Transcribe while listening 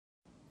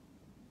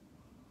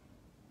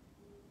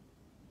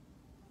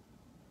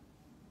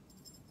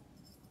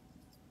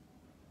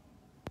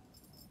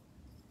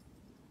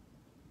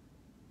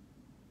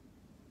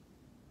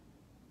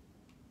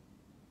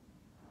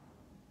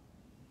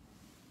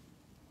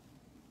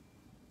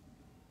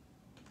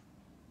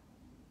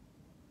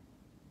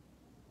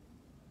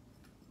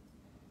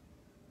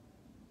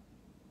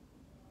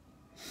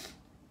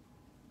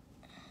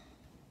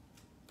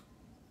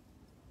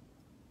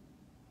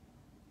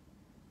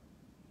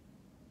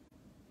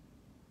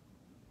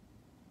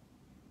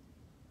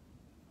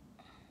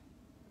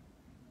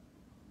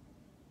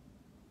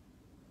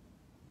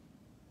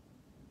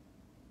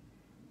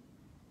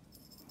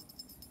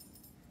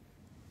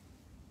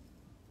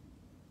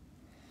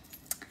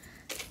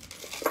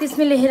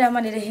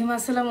বিসমিল্লাহিররহমানিররহিম।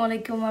 আসসালামু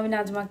আলাইকুম। আমি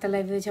নাজমা একটা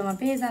লাইভে হয়েছে আমার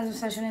পেজ নাজমা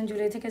ফ্যাশন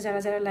জুয়েলারি থেকে। যারা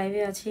যারা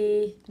লাইভে আছি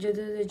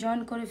যদি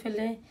জয়েন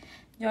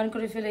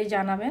করে ফেলে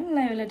জানাবেন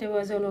লাইভে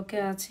ভয়েস ওকে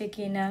আছে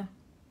কি না,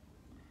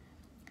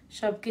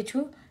 সব কিছু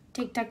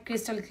ঠিকঠাক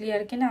ক্রিস্টাল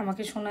ক্লিয়ার কিনা,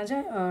 আমাকে শোনা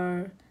যায় আর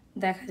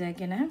দেখা যায়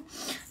কিনা।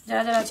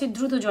 যারা যারা আছে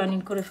দ্রুত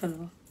জয়েন করে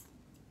ফেলবো।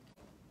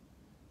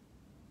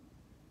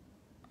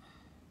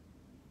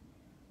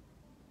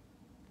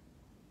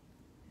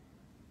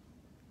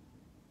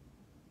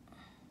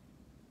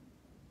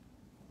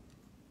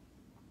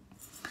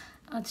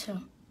 আচ্ছা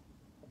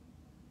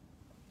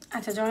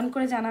আচ্ছা, জয়েন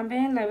করে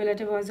জানাবেন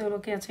লাইভে ভয়েস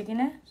ওকে আছে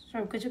কিনা,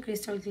 সব কিছু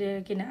ক্রিস্টাল ক্লিয়ার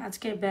কিনা।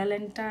 আজকে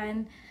ভ্যালেন্টাইন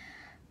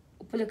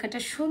উপলক্ষে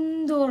একটা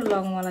সুন্দর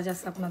লংমালা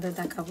জাস্ট আপনাদের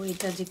দেখাবো।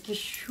 এটা যে কি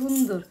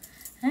সুন্দর,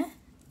 হ্যাঁ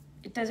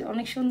এটা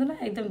অনেক সুন্দর না,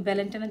 একদম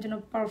ভ্যালেন্টাইনের জন্য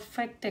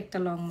পারফেক্ট একটা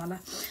লংমালা।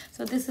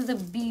 So this is a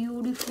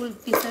beautiful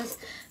pieces,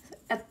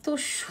 এত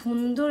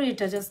সুন্দর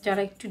এটা। জাস্ট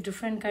যারা একটু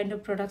ডিফারেন্ট কাইন্ড অফ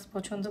প্রোডাক্টস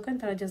পছন্দ করেন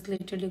তারা just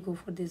literally go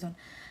for this one.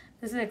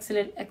 This is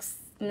excellent,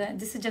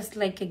 this is just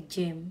like a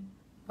জেম,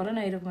 বলে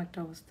না এরকম একটা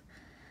অবস্থা।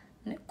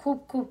 মানে খুব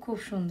খুব খুব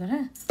সুন্দর,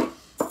 হ্যাঁ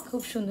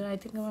খুব সুন্দর। আই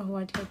থিঙ্ক আমার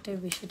হোয়াইট কালারটাই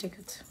বেশি ঠিক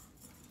আছে।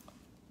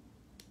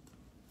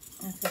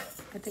 আচ্ছা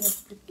আই থিঙ্ক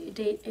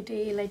এটা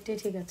এই লাইটটাই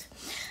ঠিক আছে।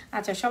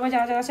 আচ্ছা সবাই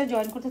যারা যারা আছে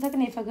জয়েন করতে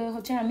থাকেন। এই ফাঁকে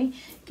হচ্ছে আমি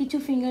কিছু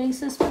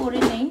ফিঙ্গারিংসেস পরে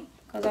নেই,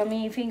 কারণ আমি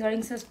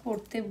ফিঙ্গারিংসেস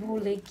পড়তে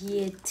ভুলে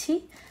গিয়েছি।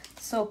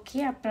 সো কি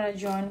আপনারা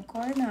জয়েন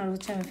করেন আর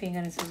হচ্ছে আমি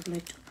ফিঙ্গারিংসেসগুলো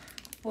একটু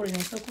পরে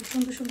নিই। তো খুব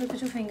সুন্দর সুন্দর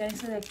কিছু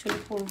ফিঙ্গারিংসেস অ্যাকচুয়ালি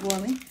পরবো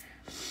আমি।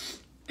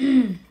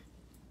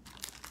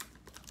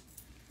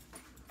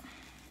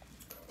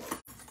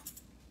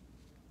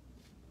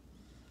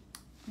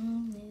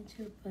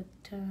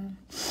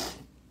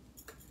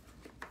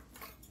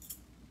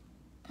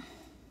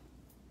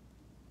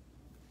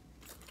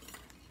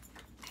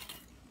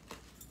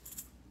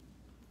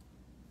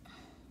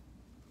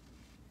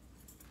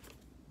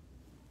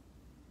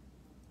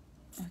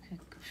 ওকে,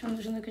 খুব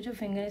সুন্দর সুন্দর কিছু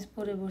ফিঙ্গারিংস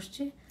পরে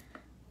বসছি,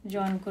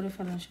 জয়েন করে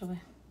ফেলেন সবাই।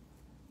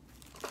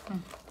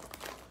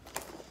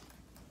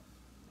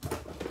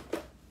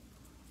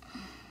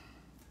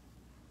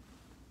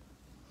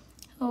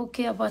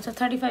 ওকে আপু, আচ্ছা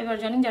 35 আর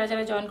জয়েনিং। যারা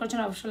যারা জয়েন করছেন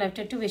অবশ্যই লাইভটা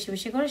একটু বেশি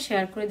বেশি করে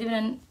শেয়ার করে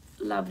দিবেন,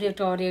 লাভলি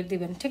একটা অডিয়েট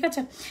দিবেন, ঠিক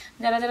আছে?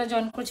 যারা যারা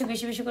জয়েন করছে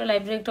বেশি বেশি করে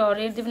লাইভে একটা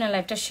অডিয়েট দিবেন আর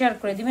লাইভটা শেয়ার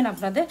করে দিবেন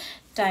আপনাদের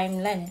টাইম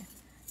লাইনে।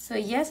 সো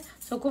ইয়েস,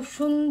 সো খুব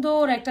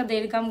সুন্দর একটা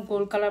 1.5 গ্রাম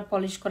গোল্ড কালার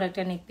পলিশ করা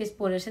একটা নেকপিস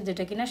পরেছে,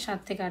 যেটা কিনা 7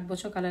 থেকে 8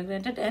 বছর colour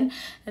guaranteed and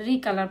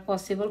recolour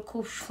possible.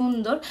 খুব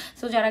সুন্দর।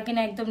 সো যারা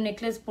কিনা একদম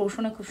নেকলেস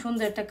পোর্শনে খুব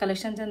সুন্দর একটা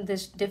কালেকশন চান,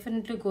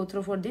 definitely go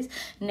through for this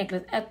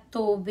necklace. এত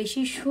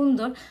বেশি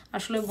সুন্দর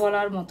আসলে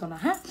বলার মতো না,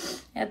 হ্যাঁ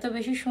এত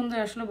বেশি সুন্দর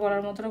আসলে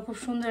বলার মতো না। খুব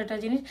সুন্দর একটা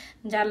জিনিস,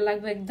 যার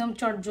লাগবে একদম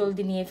চট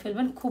জলদি নিয়ে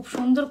ফেলবেন। খুব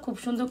সুন্দর খুব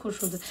সুন্দর খুব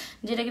সুন্দর,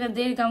 যেটা কিনা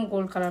 1.5 গ্রাম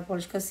গোল্ড কালার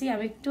পলিশ করছি।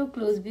 আমি একটু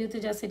ক্লোজ ভিউতে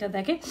জাস্ট এটা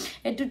দেখে,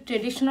 একটু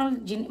ট্রেডিশনাল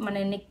মানে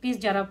নেকপিস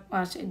যারা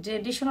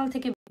ট্রেডিশনাল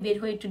থেকে বের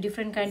হয়ে একটু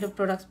ডিফারেন্ট কাইন্ড অফ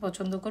প্রোডাক্টস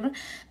পছন্দ করুন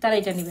তারা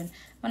এটা নেবেন,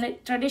 মানে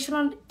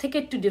ট্র্যাডিশনাল থেকে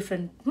একটু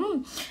ডিফারেন্ট।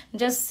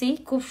 জাস্ট সি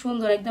খুব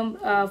সুন্দর একদম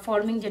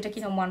ফর্মিং, যেটা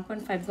কিনা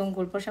 1.5 গ্রাম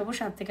গোল্ড পয়সাবো,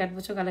 7 থেকে 8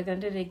 বছর কালার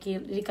গ্যারান্টেড,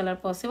 রিকালার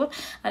পসিবল।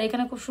 আর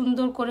এখানে খুব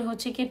সুন্দর করে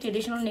হচ্ছে কি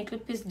ট্রেডিশনাল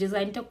নেকলেস পিস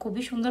ডিজাইনটা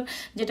খুবই সুন্দর,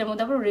 যেটার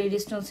মধ্যে আবার রেড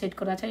স্টোন সেট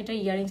করা আছে। এটা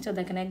ইয়ারিংসটা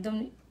দেখেন একদম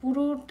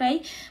পুরোটাই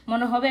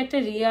মনে হবে একটা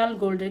রিয়াল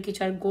গোল্ডের কিছু।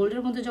 আর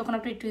গোল্ডের মধ্যে যখন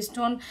আপনি একটু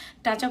স্টোন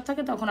টাচ আপ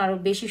থাকে তখন আরও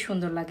বেশি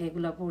সুন্দর লাগে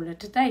এগুলো পরলে,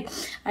 তাই।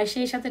 আর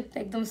সেই সাথে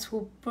একদম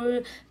সুপার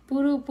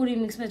পুরোপুরি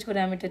মিক্স ম্যাচ করে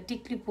আমি একটা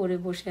টিকলি পরে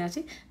বসে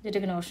আছি, যেটা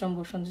কিনা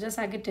অসম্ভব সুন্দর। জাস্ট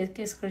আগে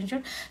টেস্টকে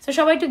স্ক্রিনশট। সো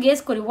সবাই একটু গেস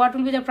করি what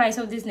will be the price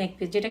of this neck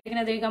piece, যেটা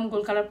কিনা 1.5 গ্রাম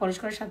গোল্ড কালার পলিশ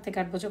করে 7 থেকে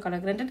 8 বছর colour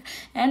guaranteed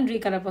and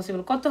recolour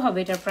possible. কত হবে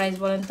এটার প্রাইস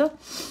বলেন তো,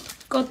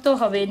 কত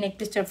হবে এই নেক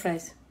পিসটার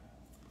প্রাইস?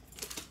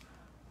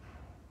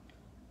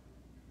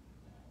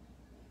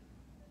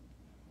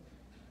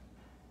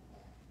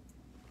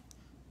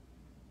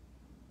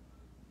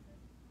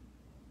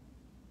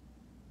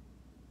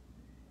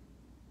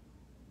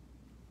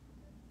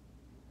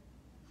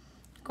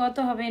 কত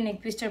হবে এই নেক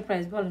পিসটার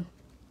প্রাইস বলুন?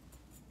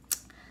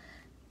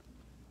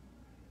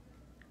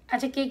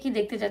 আচ্ছা কে কি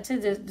দেখতে যাচ্ছে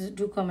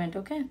ডু কমেন্ট,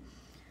 ওকে?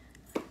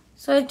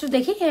 সো একটু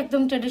দেখি,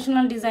 একদম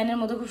ট্রেডিশনাল ডিজাইনের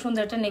মধ্যে খুব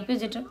সুন্দর একটা নেকপিস,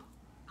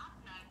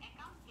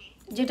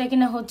 যেটা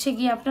কিনা হচ্ছে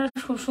গিয়ে আপনার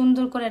খুব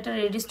সুন্দর করে একটা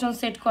রেড স্টোন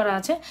সেট করা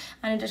আছে।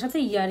 আর এটার সাথে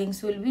earrings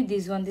will be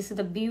this one. This is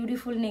the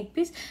beautiful neck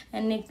piece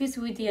and neck piece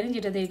with earring,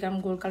 যেটা 1.5 গ্রাম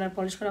গোল্ড কালার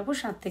পলিশ করার পর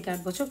 7 থেকে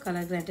 8 বছর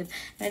কালার গ্যারান্টেড।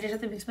 এটার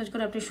সাথে মিক্স ম্যাচ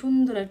করে আপনি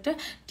সুন্দর একটা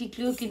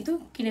টিকলিও কিন্তু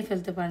কিনে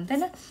ফেলতে পারেন, তাই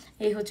না?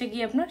 এই হচ্ছে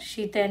গিয়ে আপনার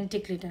Sita and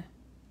টিকলিটা,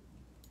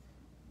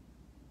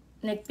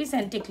 neck piece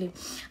and টিকলি।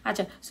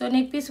 আচ্ছা so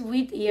neck piece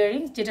with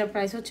earrings, যেটার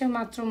প্রাইস হচ্ছে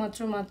মাত্র মাত্র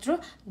মাত্র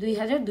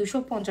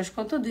 2250।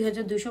 কত?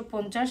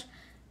 2250।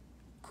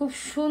 খুব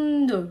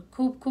সুন্দর,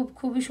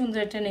 খুবই সুন্দর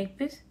একটা নেক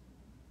পিস।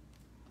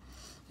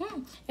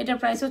 এটার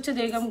প্রাইস হচ্ছে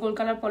 1.5 গ্রাম গোল্ড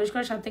কালার পলিশ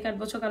করা 7 থেকে 8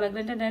 বছর কালার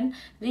গ্যারান্টেড অ্যান্ড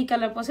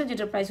রিকালার পসে,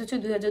 যেটার প্রাইস হচ্ছে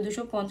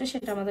 2250।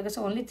 সেটা আমাদের কাছে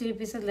অনলি 3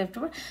 পিসেস লেফট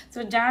ওভার। তো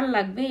যার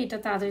লাগবে এটা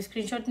তাড়াতাড়ি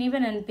স্ক্রিনশট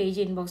নেবেন অ্যান্ড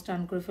পেজে ইনবক্স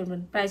টার্ন করে ফেলবেন।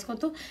 প্রাইস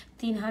কত?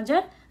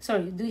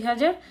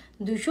 2000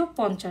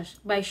 2250,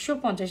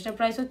 2250, এটা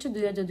প্রাইস হচ্ছে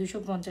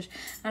 2250।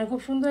 আর খুব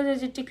সুন্দর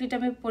যে টিকলিটা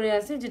আমি পরে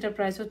আছে, যেটা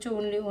প্রাইস হচ্ছে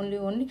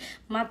অনলি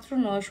মাত্র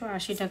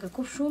 980 টাকা।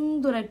 খুব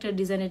সুন্দর একটা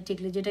ডিজাইনের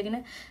টিকলি, যেটা কিনা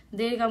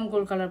 1.5 গ্রাম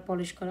গোল্ড কালার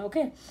পলিশ করা,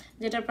 ওকে,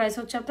 যেটার প্রাইস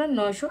হচ্ছে আপনার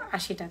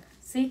 980 টাকা।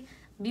 সি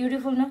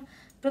বিউটিফুল না?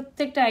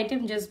 প্রত্যেকটা আইটেম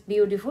জাস্ট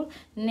বিউটিফুল।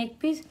 নেক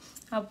পিস।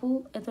 আপু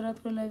এত রাত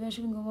করে লাইভে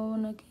আসবেন, ঘুমাবো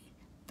নাকি?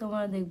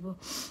 তোমরা দেখবো,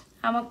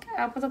 আমাকে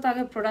আপাতত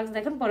আগে প্রোডাক্ট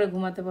দেখেন, পরে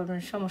ঘুমাতে পারবেন,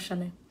 সমস্যা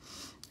নেই।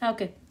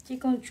 ওকে,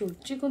 চিকন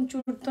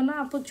চুর তো না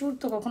আপু, চুর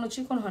তো কখনো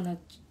চিকন হয় না,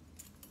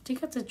 ঠিক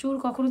আছে? চুর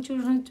কখনো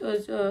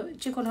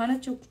চিকন হয় না,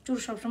 চুর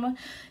সবসময়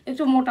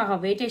একটু মোটা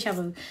হবে, এটাই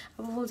স্বাভাবিক।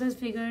 আপু ফুল সাইজ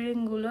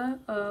ফিগারিংগুলো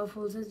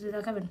ফুল সাইজ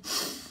দেখাবেন?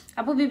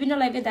 আপু বিভিন্ন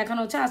লাইভে দেখানো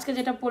হচ্ছে, আজকে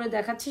যেটা পরে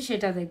দেখাচ্ছি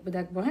সেটা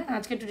দেখবো। হ্যাঁ,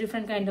 আজকে একটু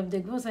ডিফারেন্ট কাইন্ড অফ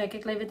দেখবো। সো এক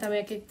লাইভে তো আমি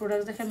এক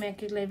প্রোডাক্ট দেখাই, আমি এক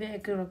লাইভে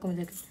এক রকম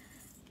দেখি।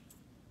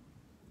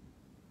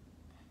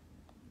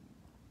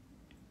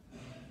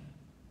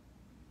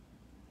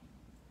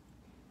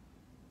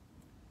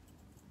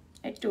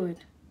 একটু ওয়েট।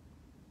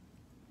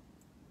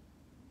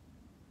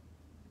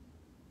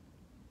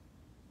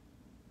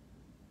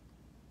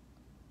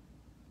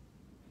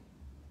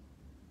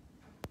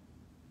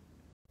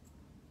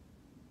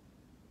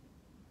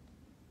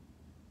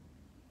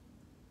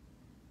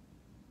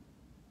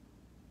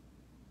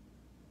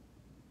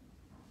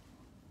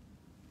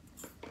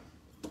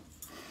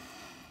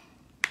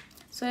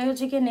 সো এই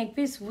হচ্ছে কি নেক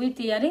পিস উইথ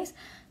ইয়ারিংস,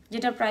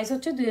 যেটা প্রাইস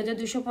হচ্ছে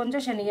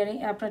 2250। অ্যান্ড ইয়ারিং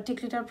আপনার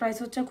টিকলিটার প্রাইস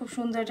হচ্ছে খুব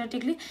সুন্দর একটা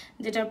টিকলি,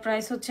 যেটার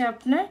প্রাইস হচ্ছে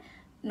আপনার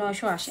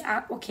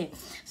 980। ওকে,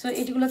 সো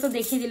এটিগুলো তো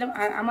দেখিয়ে দিলাম।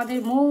 আর আমাদের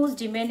মোস্ট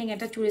ডিমান্ডিং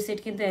একটা চুড়ি সেট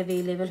কিন্তু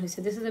অ্যাভেলেবেল হয়েছে।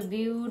 দিস ইজ এ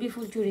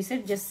বিউটিফুল চুড়ি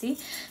সেট, জাস্ট সি।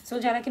 সো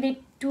যারা কিনা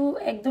একটু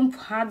একদম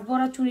হাত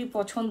ভরা চুড়ি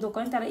পছন্দ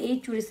করেন, তারা এই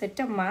চুড়ি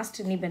সেটটা মাস্ট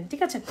নেবেন,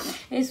 ঠিক আছে?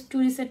 এই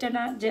চুড়ি সেটটা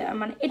না যে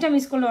মানে এটা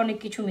মিস করলে অনেক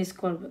কিছু মিস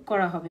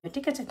করা হবে,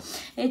 ঠিক আছে?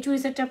 এই চুড়ি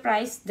সেটটার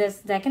প্রাইস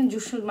দেখেন,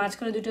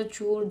 মাঝখানে দুটো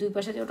চুর, দুই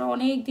পাশে, ওটা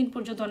অনেক দিন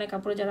পর্যন্ত অনেক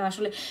কাপড়ে যারা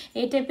আসলে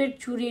এই টাইপের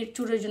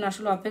চুড়ির জন্য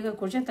আসলে অপেক্ষা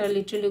করছেন, তারা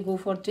লিটারালি গো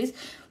ফর দিস।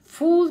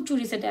 ফুল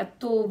চুড়ি সেট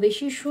এত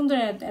বেশি সুন্দর,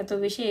 এত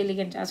বেশি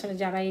এলিগেন্ট, আসলে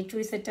যারা এই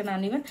চুড়ি সেটটা না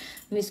নেবেন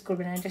মিস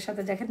করবেন। এটার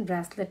সাথে দেখেন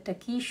ব্রেসলেটটা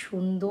কি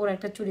সুন্দর,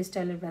 একটা চুড়ি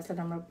স্টাইলের ব্রেসলেট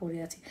আমরা পরে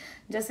আছি।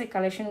 জাস্ট এই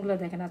কালেকশনগুলো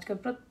দেখেন, আজকে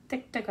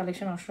প্রত্যেকটা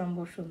কালেকশন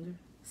অসম্ভব সুন্দর।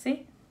 সি,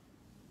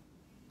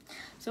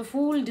 সো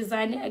ফুল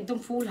ডিজাইন একদম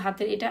ফুল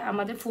হাতের, এটা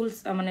আমাদের ফুল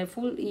মানে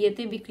ফুল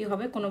ইয়েতে বিক্রি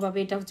হবে, কোনোভাবে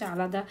এটা হচ্ছে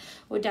আলাদা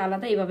ওইটা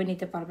আলাদা এইভাবে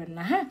নিতে পারবেন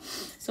না। হ্যাঁ,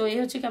 সো এই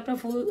হচ্ছে কি আপনার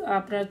ফুল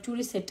আপনার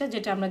চুড়ি সেটটা,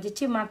 যেটা আমরা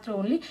দিচ্ছি মাত্র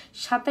অনলি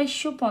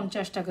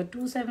 2750 টাকা,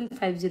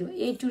 2750।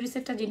 এই চুড়ি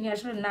সেটটা যিনি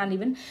আসলে না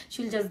নেবেন,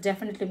 শিল জাস্ট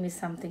ডেফিনেটলি মিস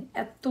সামথিং।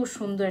 এত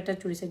সুন্দর একটা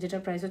চুড়ি সেট,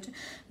 যেটার প্রাইস হচ্ছে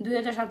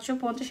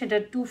 2750। সেটা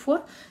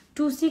 24,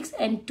 26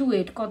 and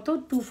 28, কত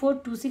 24,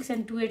 26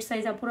 and 28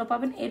 সাইজ আপুরা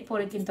পাবেন,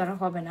 এরপরে কিন্তু আর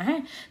হবে না।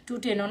 হ্যাঁ,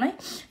 210ও নাই,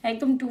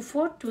 একদম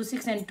 24,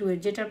 26 and 28,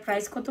 যেটার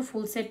প্রাইস কত,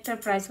 ফুল সেটটার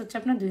প্রাইস হচ্ছে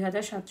আপনার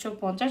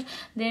 2750।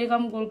 1.5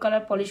 গ্রাম গোল্ড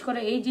কালার পলিশ করা।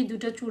 এই যে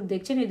দুটো চুর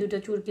দেখছেন, এই দুটো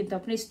চুর কিন্তু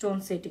আপনি স্টোন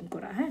সেটিং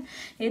করা। হ্যাঁ,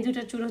 এই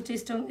দুটো চুর হচ্ছে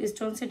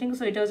স্টোন সেটিং।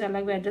 সো এটাও যা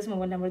লাগবে অ্যাড্রেস,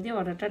 মোবাইল নাম্বার দিয়ে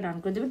অর্ডারটা ডান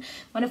করে দেবেন।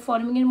 মানে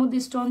ফর্মিংয়ের মধ্যে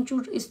স্টোন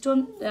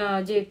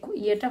যে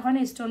ইয়েটা হয় না,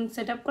 স্টোন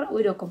সেট আপ করা,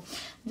 ওই রকম।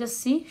 জাস্ট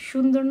সি,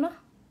 সুন্দর না?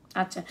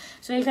 আচ্ছা,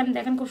 সো এখানে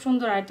দেখেন খুব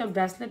সুন্দর আরেকটা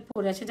ব্রেসলেট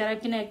পরে আছে। যারা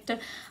কিনা একটা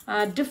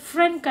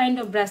ডিফারেন্ট কাইন্ড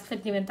অফ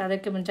ব্রেসলেট নেবেন,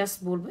 তাদেরকে আমি জাস্ট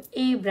বলবো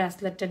এই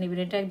ব্রেসলেটটা নেবেন।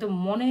 এটা একদম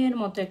মনের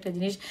মতো একটা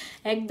জিনিস,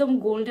 একদম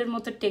গোল্ডের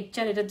মতো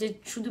টেক্সচার। এটা যে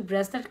শুধু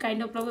ব্রেসলেট কাইন্ড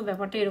অফ লাগবে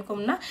ব্যাপারটা এরকম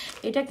না,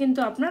 এটা কিন্তু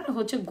আপনার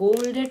হচ্ছে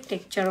গোল্ডের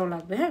টেক্সচারও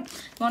লাগবে। হ্যাঁ,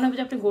 মনে হবে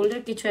যে আপনি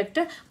গোল্ডের কিছু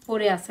একটা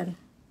পরে আসেন।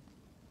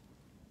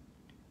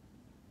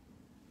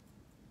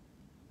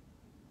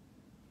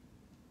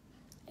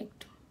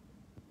 একটু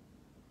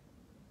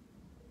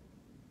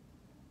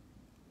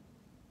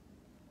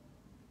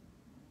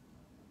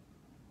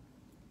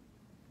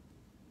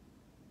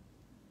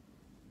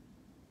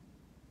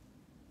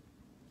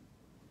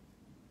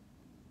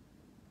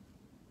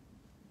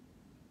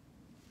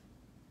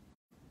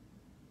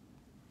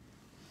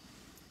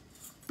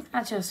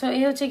আচ্ছা, সো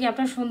এই হচ্ছে কি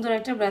আপনার সুন্দর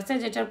একটা ব্রেসলেট,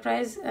 যেটার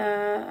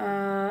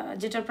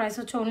প্রাইস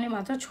হচ্ছে অনলি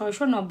মাত্র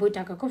 690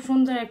 টাকা। খুব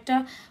সুন্দর একটা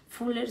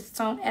ফুলের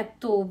সাউন্ড,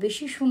 এত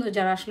বেশি সুন্দর,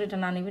 যারা আসলে এটা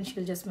না নেবেন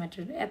শিল জাস্ট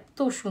ম্যাটার। এত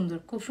সুন্দর,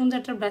 খুব সুন্দর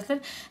একটা ব্রেসলেট,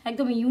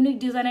 একদম ইউনিক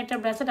ডিজাইনের একটা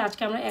ব্রেসলেট।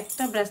 আজকে আমরা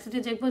একটা ব্রেসলেটে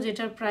দেখবো,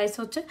 যেটার প্রাইস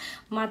হচ্ছে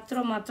মাত্র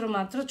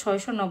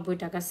 690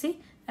 টাকা। সি,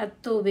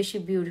 এত বেশি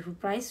beautiful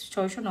price,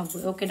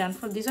 690। Okay, done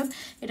for this one.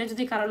 এটা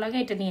যদি কারো লাগে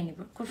এটা নিয়ে নিব।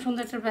 খুব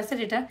সুন্দর একটা ব্রেসলেট,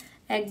 এটা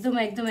একদম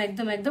একদম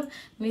একদম একদম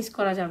মিস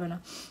করা যাবে না।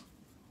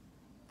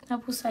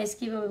 আপু সাইজ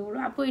কীভাবে বলবো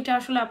আপু, এটা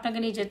আসলে আপনাকে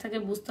নিজের থেকে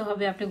বুঝতে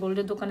হবে। আপনি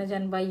গোল্ডের দোকানে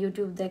যান বা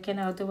ইউটিউব দেখেন,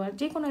 অথবা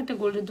যে কোনো একটা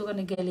গোল্ডের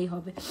দোকানে গেলেই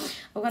হবে।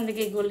 ওখান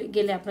থেকে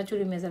গেলে আপনার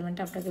চুরি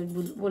মেজারমেন্টটা আপনাকে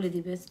বলে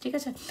দিবে, ঠিক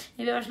আছে?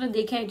 এভাবে আসলে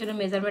দেখে একজনের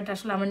মেজারমেন্ট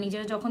আসলে আমার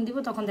নিজেরা যখন দিব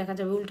তখন দেখা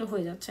যাবে উল্টো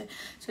হয়ে যাচ্ছে।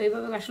 সো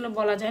এইভাবে আসলে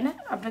বলা যায় না,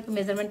 আপনাকে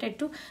মেজারমেন্টটা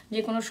একটু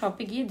যে কোনো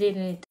শপে গিয়ে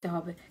জেনে নিতে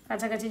হবে।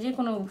 কাছাকাছি যে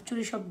কোনো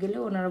চুরি শপ গেলে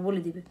ওনারা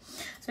বলে দিবে।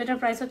 সো এটার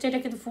প্রাইস হচ্ছে, এটা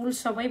কিন্তু ফুল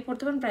সবাই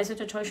পড়তে পারেন, প্রাইস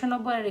হচ্ছে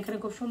 690। আর এখানে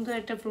খুব সুন্দর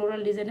একটা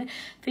ফ্লোরাল ডিজাইনের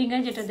ফিঙ্গার,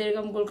 যেটা 1.5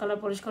 গ্রাম গোল্ড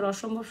কালার পরিষ্কার,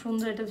 অসম্ভব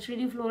সুন্দর একটা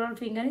 3D ফ্লোরাল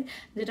ফিঙ্গারিং,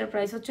 যেটার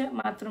প্রাইস হচ্ছে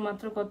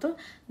মাত্র কত,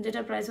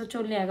 যেটার প্রাইস হচ্ছে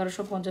অনলি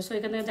 1150। সো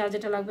এখান থেকে যার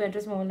যেটা লাগবে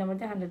অ্যাড্রেস, মোবাইল নাম্বার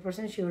দিয়ে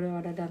 100% শিওরে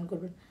অর্ডার ডান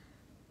করবেন।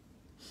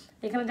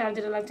 এখানে যার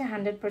যেটা লাগছে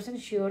 100%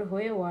 শিওর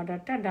হয়ে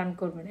অর্ডারটা ডান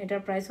করবেন।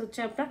 এটার প্রাইস হচ্ছে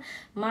আপনার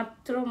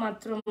মাত্র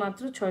মাত্র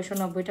মাত্র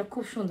 690। এটা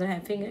খুব সুন্দর।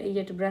 হ্যাঁ ফিঙ্গার এই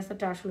যে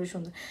ব্রেসলেটটা আসলে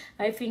সুন্দর।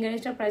 আর এই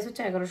ফিঙ্গারিংসটার প্রাইস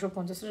হচ্ছে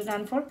 1150। এটা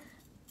ডান ফর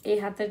এই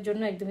হাতের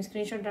জন্য একদম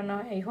স্ক্রিনশট ডানা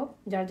এই হোক,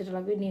 যার যেটা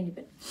লাগবে নিয়ে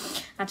নেবেন।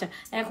 আচ্ছা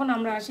এখন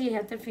আমরা আসি এই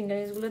হাতের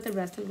ফিঙ্গারিংসগুলোতে,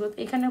 ব্রেসলেটগুলোতে।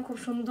 এখানে খুব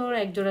সুন্দর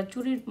একজোড়া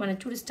চুড়ির মানে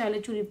চুড়ি স্টাইলে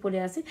চুড়ি পরে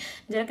আছে,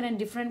 যার এখানে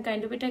ডিফারেন্ট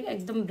কাইন্ড অফ, এটা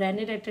একদম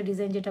ব্র্যান্ডেড একটা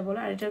ডিজাইন যেটা বলে।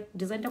 আর এটার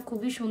ডিজাইনটা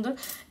খুবই সুন্দর।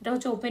 এটা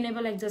হচ্ছে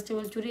ওপেনেবল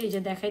অ্যাডজাস্টেবল চুড়ি। এই যে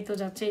দেখাই তো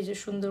যাচ্ছে, এই যে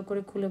সুন্দর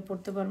করে খুলে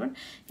পড়তে পারবেন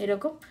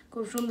এরকম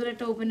খুব সুন্দর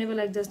একটা ওপেনেবল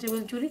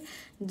অ্যাডজাস্টেবল চুড়ি,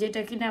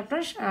 যেটা কিনা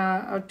আপনার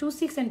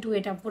 2/6 and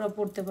 2/8 আপ পুরো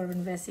পড়তে পারবেন।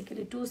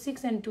 বেসিক্যালি 2/6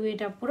 and 2/8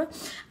 আপ পুরো।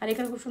 আর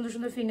এখানে খুব সুন্দর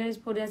সুন্দর ফিঙ্গারিংস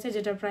পরে আছে,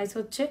 যেটার প্রাইস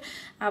হচ্ছে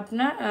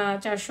আপনার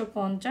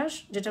 450,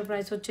 যেটা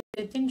প্রাইস হচ্ছে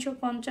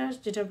 350,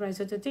 যেটা প্রাইস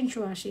হচ্ছে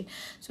 380।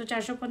 সো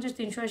 450,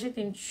 380,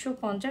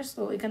 350।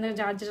 তো এখানে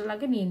যার যেটা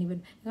লাগে নিয়ে নেবেন।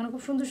 এখানে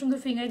খুব সুন্দর সুন্দর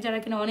ফিঙ্গারিংস, যারা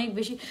কিনা অনেক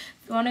বেশি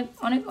অনেক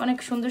অনেক অনেক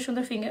সুন্দর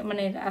সুন্দর ফিঙ্গার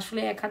মানে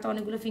আসলে এক হাতে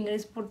অনেকগুলো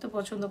ফিঙ্গারিংস পড়তে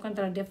পছন্দ করেন,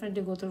 তারা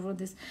definitely go through for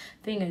this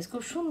fingerings.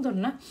 খুব সুন্দর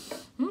না?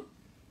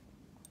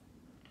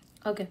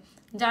 ওকে,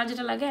 যার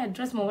যেটা লাগে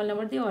অ্যাড্রেস মোবাইল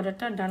নাম্বার দিয়ে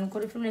অর্ডারটা ডান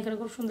করে ফেলুন। এখানে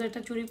খুব সুন্দর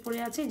একটা চুড়ি পরে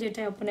আছে,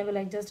 যেটা ওপেনেবল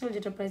অ্যাডজাস্টেবল,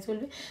 যেটা প্রাইস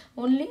বলবে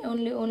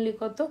অনলি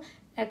কত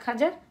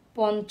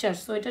 1050।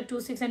 সো এটা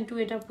 2/6 and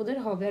 2/8 আপনাদের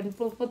হবে। আর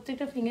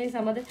প্রত্যেকটা ফিঙ্গারিংস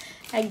আমাদের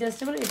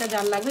অ্যাডজাস্টেবল। এটা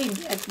যার লাগবে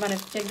মানে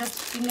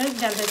ফিঙ্গারিংস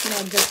যার কিনা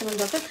অ্যাডজাস্টেবল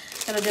দরকার,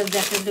 তারা just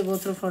definitely go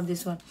through for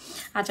this one.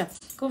 আচ্ছা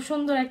খুব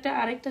সুন্দর একটা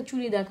আরেকটা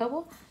চুড়ি দেখাবো।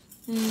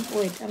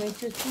 ওয়েট আমি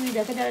একটু চুড়ি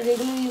দেখা, যারা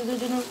রেগুলার ইউজের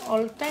জন্য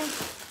অল টাইম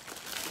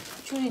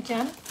চুড়ি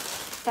চান,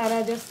 তারা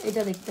জাস্ট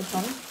এটা দেখতে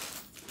পারেন।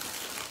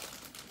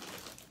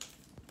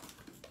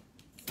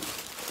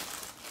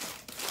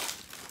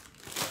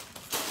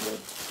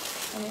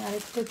 আমি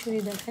আরেকটা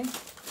চুড়ি দেখাই।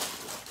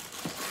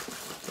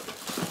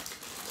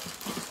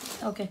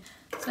 ওকে,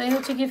 সো এই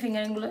হচ্ছে গিয়ে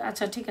ফিঙ্গারিংগুলো।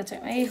 আচ্ছা ঠিক আছে,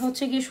 এই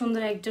হচ্ছে গিয়ে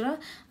সুন্দর একজোড়া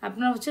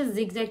আপনার হচ্ছে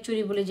জিগজ্যাগ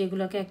চুড়ি বলে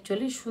যেগুলোকে,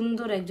 অ্যাকচুয়ালি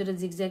সুন্দর একজোড়া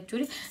জিগজ্যাগ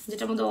চুড়ি,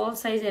 যেটার মধ্যে অল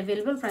সাইজ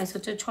অ্যাভেলেবেল। প্রাইস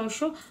হচ্ছে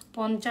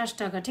 650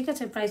 টাকা। ঠিক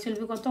আছে, প্রাইস উইল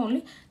বি কত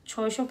অনলি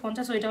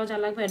 650। ওইটাও যা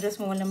লাগবে অ্যাড্রেস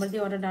মোবাইল নাম্বার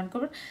দিয়ে অর্ডার ডান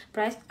করবেন।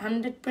 প্রাইস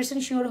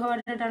 100% শিওর হওয়ার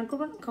অর্ডার ডান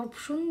করবেন। খুব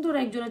সুন্দর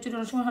একজোড়া চুড়ি,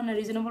 অনেক সময় হয় না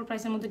রিজনেবল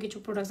প্রাইসের মধ্যে কিছু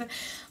প্রোডাক্টস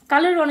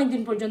কালার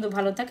অনেকদিন পর্যন্ত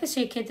ভালো থাকে,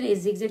 সেই ক্ষেত্রে এই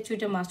zigzag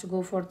চুড়িটা must go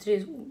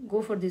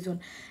for this one.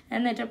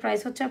 And এটার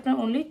প্রাইস হচ্ছে আপনার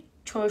অনলি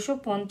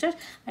 650,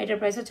 এটার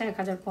প্রাইস হচ্ছে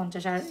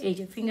 1050। আর এই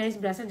যে ফিঙ্গারিংস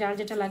ব্রাসলেট যার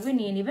যেটা লাগবে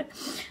নিয়ে নেবেন।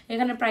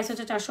 এখানে প্রাইস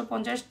হচ্ছে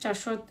 450,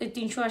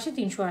 380,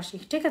 380।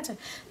 ঠিক আছে,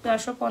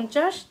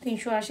 450,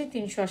 380,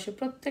 380।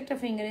 প্রত্যেকটা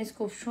ফিঙ্গারিংস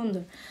খুব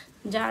সুন্দর,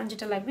 যার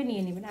যেটা লাগবে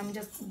নিয়ে নেবেন। আমি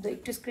জাস্ট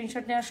একটু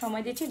স্ক্রিনশট নেওয়ার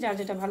সময় দিচ্ছি, যার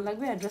যেটা ভালো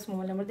লাগবে অ্যাড্রেস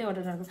মোবাইল নাম্বার দিয়ে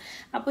অর্ডার করবেন।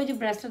 আপু এই যে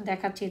ব্রেসলেট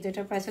দেখাচ্ছি,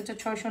 যেটার প্রাইস হচ্ছে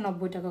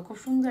 690 টাকা। খুব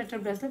সুন্দর একটা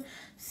ব্রেসলেট,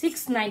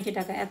 690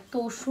 টাকা। এত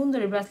সুন্দর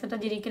এই ব্রেসলেটটা,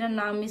 যিনি কিনা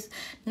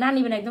না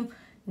নেবেন একদম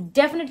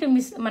ডেফিনেটলি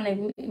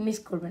মিস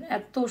করবেন।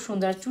 এত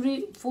সুন্দর চুড়ি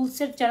ফুল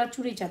সেট, যারা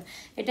চুড়ি চান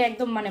এটা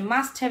একদম মানে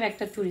মাস্ট হ্যাভ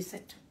একটা চুড়ি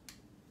সেট।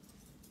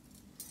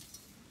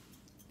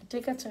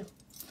 ঠিক আছে,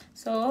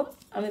 সো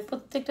আমি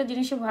প্রত্যেকটা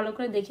জিনিসই ভালো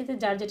করে দেখিতে,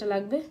 যার যেটা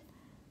লাগবে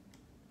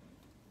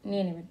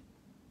নিয়ে নেবেন।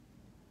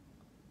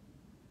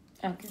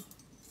 ওকে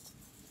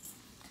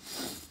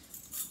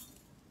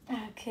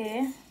ওকে,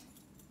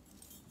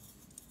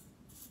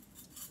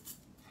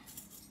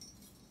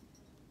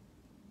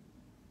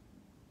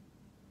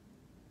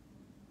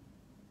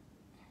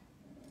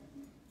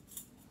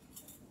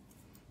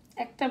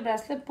 একটা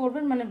ব্রেসলেট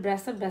পরবেন মানে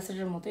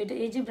ব্রেসলেটের মতো। এটা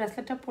এই যে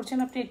ব্রেসলেটটা পরছেন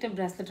আপনি, একটা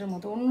ব্রেসলেটের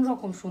মতো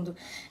অন্যরকম সুন্দর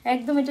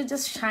একদম। এটা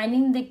জাস্ট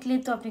শাইনিং দেখলে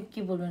তো আপনি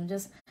কি বলবেন,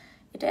 জাস্ট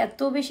এটা এত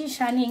বেশি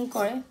শাইনিং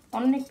করে,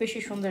 অনেক বেশি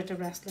সুন্দর একটা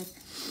bracelet.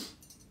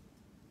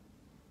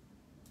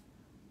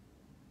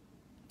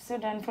 So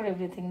done for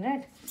everything,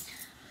 right?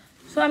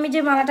 So আমি যে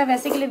মালাটা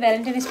বেসিক্যালি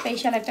ভ্যালেন্টাইন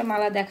স্পেশাল একটা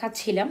মালা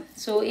দেখাচ্ছিলাম।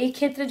 সো এই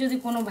ক্ষেত্রে যদি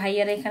কোনো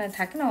ভাইয়ারা এখানে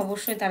থাকে না,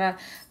 অবশ্যই তারা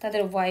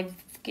তাদের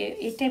ওয়াইফকে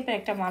এই টাইপের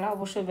একটা মালা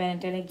অবশ্যই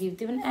ভ্যালেন্টাইনে গিফট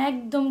দেবেন।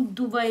 একদম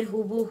দুবাইয়ের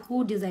হুবহু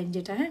ডিজাইন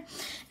যেটা, হ্যাঁ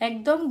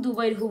একদম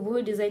দুবাইয়ের হুবহু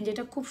ডিজাইন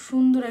যেটা, খুব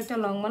সুন্দর একটা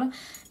লং মালা।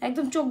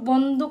 একদম চোখ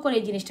বন্ধ করে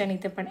এই জিনিসটা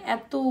নিতে পারেন,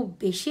 এত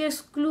বেশি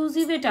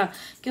এক্সক্লুসিভ এটা,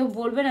 কেউ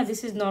বলবে না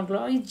this is not law.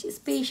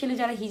 Specially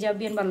যারা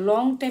হিজাবিয়ান বা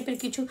লং টাইপের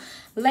কিছু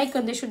like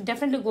they should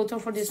definitely go through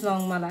for this long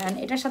Mala. And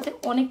এটার সাথে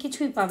অনেক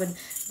কিছুই পাবেন।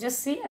 জাস্ট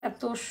সি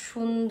এত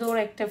সুন্দর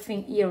একটা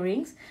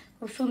ইয়াররিংস,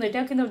 খুব সুন্দর।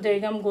 এটাও কিন্তু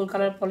দেড়গ্রাম গোল্ড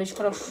কালার পলিশ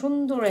করা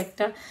সুন্দর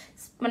একটা,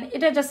 মানে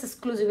এটা জাস্ট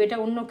এক্সক্লুসিভ, এটা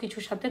অন্য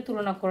কিছুর সাথে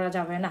তুলনা করা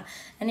যাবে না।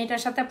 অ্যান্ড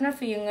এটার সাথে আপনার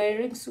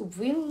fingerings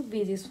will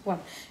be this one,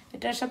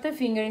 এটার সাথে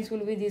fingerings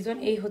will be this one.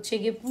 এই হচ্ছে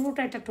গিয়ে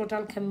পুরোটা একটা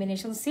total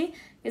combination. C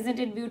isn't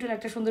it beautiful?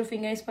 একটা সুন্দর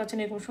ফিঙ্গারিংস পাচ্ছেন,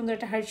 এরকম সুন্দর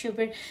একটা হার্ট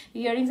শেপের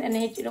ইয়াররিংস, অ্যান্ড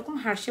এরকম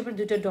হার্ট শেপের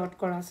দুটো ডট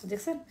করা আছে,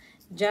 দেখছেন?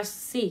 জাস্ট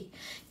সি,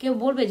 কেউ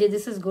বলবে যে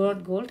দিস ইজ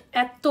গোল্ড,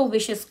 এত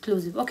বেশি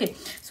এক্সক্লুসিভ। ওকে,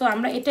 সো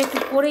আমরা এটা একটু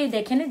করেই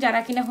দেখেন, যারা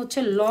কিনা হচ্ছে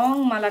লং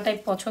মালা টাইপ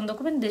পছন্দ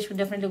করবেন, they should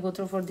definitely go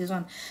through for this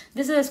one.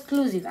 This is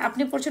exclusive,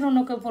 আপনি পড়ছেন অন্য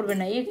কেউ পড়বে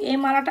না। এই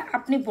মালাটা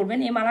আপনি পড়বেন,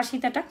 এই মালা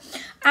সীতাটা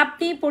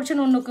আপনি পড়ছেন,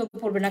 অন্য কেউ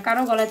পড়বে না,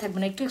 কারো গলায় থাকবে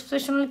না। একটু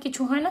এক্সপ্রেশনাল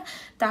কিছু হয় না,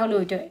 তাহলে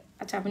ওইটা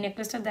আচ্ছা আমি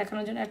নেকলেসটা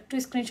দেখানোর জন্য একটু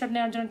স্ক্রিনশট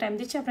নেওয়ার জন্য টাইম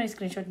দিচ্ছি, আপনার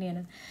স্ক্রিনশট নিয়ে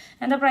নেন।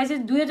 And the price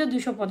is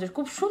 2250।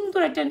 খুব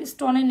সুন্দর একটা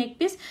স্টোনের নেক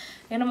পিস,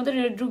 এর মধ্যে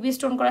রেড রুবি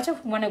স্টোন করা আছে,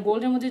 মানে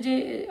গোল্ডের মধ্যে যে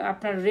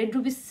আপনার রেড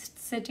রুবি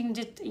সেটিং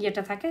যে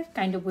ইয়েটা থাকে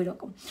কাইন্ড অফ ওই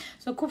রকম।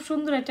 সো খুব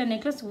সুন্দর একটা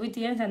necklace with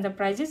earrings and the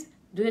price is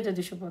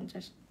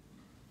 2250।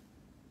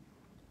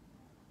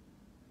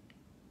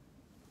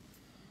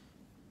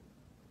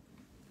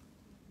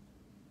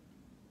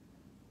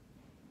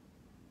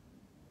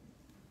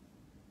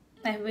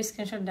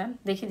 Screenshot ডান,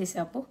 দেখিয়ে দিছে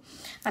আপু।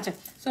 আচ্ছা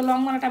সো লং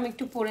মালাটা আমি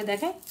একটু পরে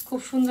দেখাই, খুব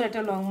সুন্দর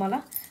একটা লং মালা।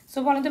 সো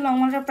বলেন তো লং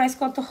মালাটার প্রাইস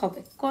কত হবে,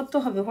 কত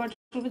হবে? What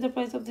will be the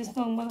price of this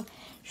long মালা?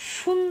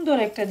 সুন্দর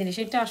একটা জিনিস,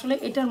 এটা আসলে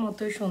এটার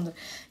মতোই সুন্দর।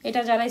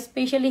 এটা যারা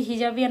স্পেশালি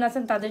হিজাবিয়ান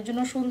আছেন তাদের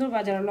জন্য সুন্দর, বা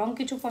যারা লং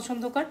কিছু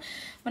পছন্দ করেন,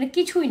 মানে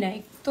কিছুই নাই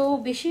তো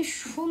বেশি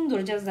সুন্দর।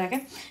 জাস্ট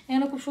দেখেন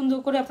এখানে খুব সুন্দর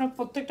করে আপনার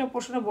প্রত্যেকটা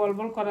পোর্শনে বল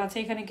বল করা আছে,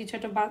 এখানে কিছু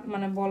একটা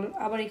মানে বল,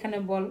 আবার এখানে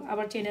বল,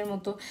 আবার চেনের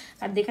মতো।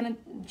 আর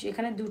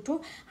এখানে দুটো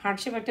হার্ট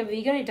শেপ একটা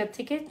বিগার, এটার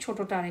থেকে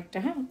ছোটোটা আরেকটা,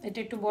 হ্যাঁ এটা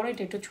একটু বড়,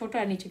 এটা একটু ছোটো,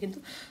 আর নিচে কিন্তু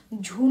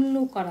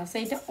ঝুল্লু করা আছে।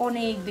 এটা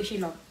অনেক বেশি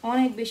লং,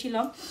 অনেক বেশি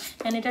লং।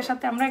 অ্যান্ড এটার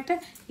সাথে আমরা একটা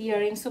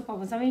ইয়াররিংসও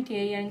পাবো। আমি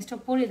ইয়াররিংসটা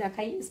পরে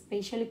দেখাই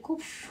স্পেশালি, খুব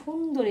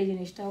সুন্দর এই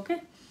জিনিসটা। ওকে,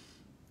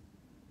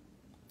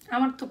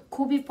 আমার তো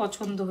খুবই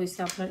পছন্দ হয়েছে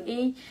আপনার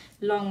এই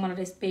লং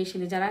মালাটা,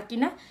 স্পেশালি যারা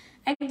কিনা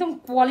একদম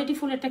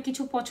কোয়ালিটিফুল একটা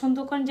কিছু পছন্দ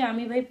করেন, যে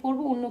আমি ভাই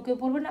পরবো, অন্য কেউ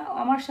পরবে না,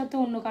 আমার সাথে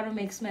অন্য কারো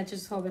মিক্স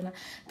ম্যাচেস হবে না,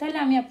 তাহলে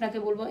আমি আপনাকে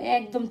বলবো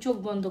একদম চোখ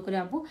বন্ধ করে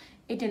আপু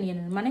এটা নিয়ে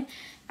নেন। মানে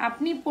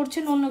আপনি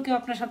পড়ছেন, অন্য কেউ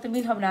আপনার সাথে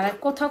মিল হবে না, আর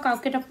কোথাও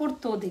কাউকে এটা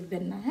পড়তেও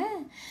দেখবেন না। হ্যাঁ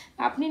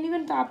আপনি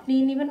নেবেন তো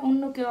আপনিই নেবেন,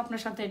 অন্য কেউ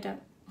আপনার সাথে এটা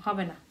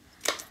হবে না।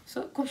 সো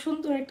খুব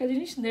সুন্দর একটা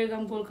জিনিস, 1.5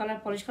 গ্রাম গোল্ড কালার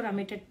পলিশ করে। আমি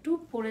এটা একটু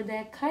পরে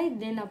দেখাই,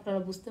 দেন আপনারা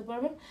বুঝতে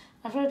পারবেন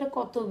আসলে এটা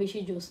কত বেশি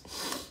জোস।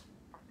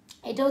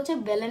 এটা হচ্ছে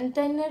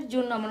ভ্যালেন্টাইনের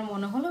জন্য, আমার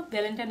মনে হলো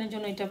ভ্যালেন্টাইনের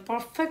জন্য এটা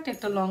পারফেক্ট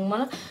একটা লং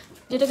মালা,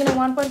 যেটা কিনা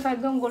 1.5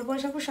 গ্রাম গোল্ড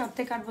পলিশ আপু, 7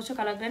 থেকে 8 বছর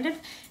colour গ্রান্ডেড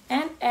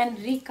and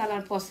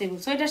recolour possible.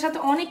 So এটার সাথে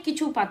অনেক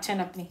কিছু পাচ্ছেন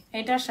আপনি,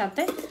 এটার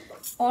সাথে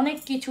অনেক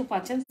কিছু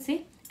পাচ্ছেন। সি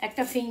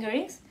একটা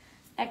ফিঙ্গারিংস,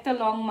 একটা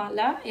লং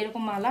মালা,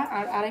 এরকম মালা,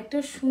 আর আরেকটা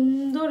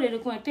সুন্দর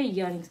এরকম একটা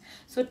ইয়াররিংস।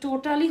 সো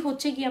টোটালি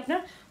হচ্ছে কি আপনার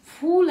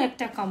ফুল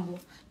একটা কম্বো,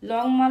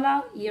 লং মালা,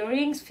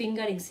 ইয়াররিংস,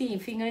 ফিঙ্গারিংস। সি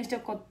ফিঙ্গারিংসটা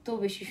কত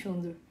বেশি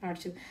সুন্দর, আর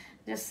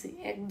জাস্ট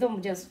একদম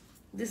জাস্ট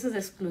দিস ইজ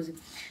এক্সক্লুসিভ,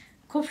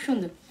 খুব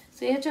সুন্দর।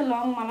 সো এই হচ্ছে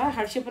লং মালা,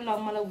 হার্ট শেপের long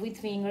Mala with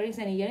fingerings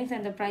and earrings,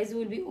 and the price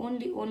will be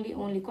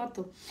only কত?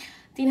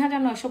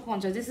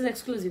 3950। This is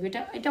exclusive.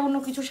 এটা অন্য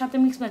কিছুর সাথে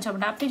মিক্স ম্যাচ হবে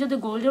না। আপনি যদি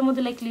গোল্ডের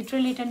মধ্যে লাইক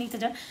লিটারালি এটা নিতে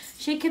চান,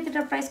 সেই ক্ষেত্রে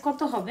এটার প্রাইস কত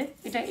হবে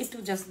এটা একটু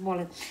জাস্ট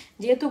বলেন।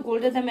 যেহেতু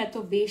গোল্ডের দাম এত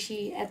বেশি,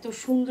 এত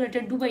সুন্দর,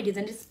 এটা Dubai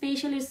design,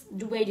 specially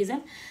Dubai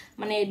design,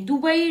 মানে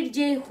দুবাইয়ের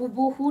যে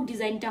হুবহু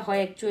ডিজাইনটা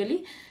হয় অ্যাকচুয়ালি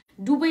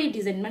দুবাই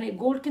ডিজাইন, মানে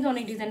গোল্ড কিন্তু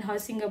অনেক ডিজাইন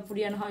হয়,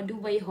 সিঙ্গাপুরিয়ান হয়,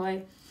 দুবাই হয়,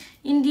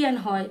 ইন্ডিয়ান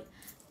হয়,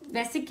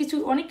 বেসিক কিছু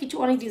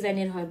অনেক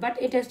ডিজাইনের হয়, বাট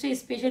এটা হচ্ছে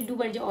স্পেশাল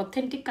দুবাই যে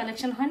অথেন্টিক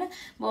কালেকশন হয় না,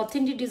 বা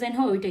অথেন্টিক ডিজাইন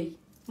হয় ওইটাই,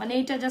 মানে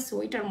এটা জাস্ট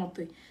ওইটার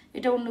মতোই,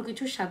 এটা অন্য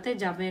কিছুর সাথে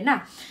যাবে না।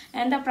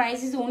 And the price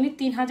is only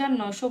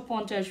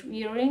 3950।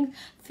 Earrings,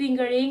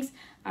 fingerings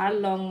R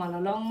long Mala.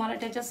 Long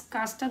মালাটা জাস্ট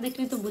কাজটা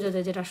দেখলেই তো বোঝা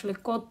যায় যেটা আসলে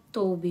কত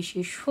বেশি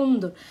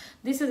সুন্দর।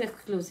 This is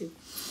exclusive.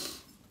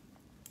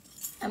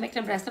 আমি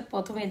একটা ব্রেসলেট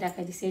প্রথমেই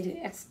দেখাই দিচ্ছি, এই যে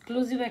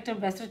এক্সক্লুসিভ একটা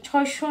ব্রেসলেট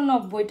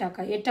 690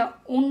 টাকা। এটা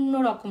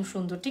অন্যরকম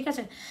সুন্দর, ঠিক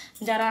আছে?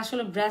 যারা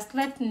আসলে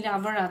ব্রেসলেট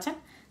লাভার আছেন,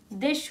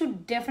 they should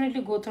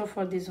definitely go through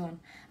for this one.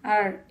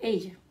 আর এই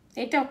যে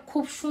এটা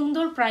খুব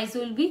সুন্দর, প্রাইস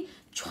উইল বি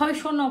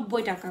 690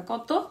 টাকা।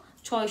 কত?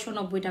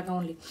 690 টাকা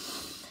অনলি।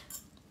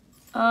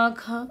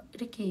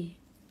 এটা কি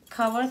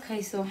খাবার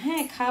খাইছো?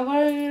 হ্যাঁ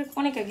খাবার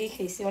অনেক আগে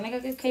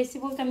খাইছি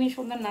বলতে আমি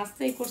সন্ধ্যার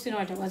নাস্তাই করছি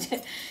 9টা বাজে।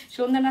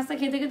 সন্ধ্যার নাস্তা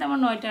খেতে খেতে আমার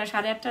 9টা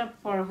 8:30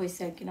 পর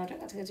হয়েছে আর কি, 9টার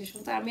কাছাকাছি।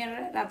 সন্ধ্যা আমি আর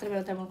রাতের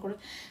বেলা তেমন করে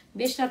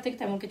বেশ রাত থেকে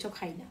তেমন কিছু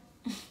খাই না।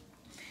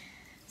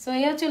 সো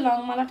এই হচ্ছে লং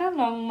মালাটা,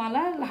 লং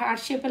মালা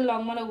হার্ট শেপের long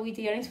Mala with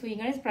earrings,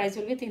 fingerings, price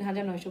will be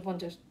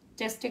 3950।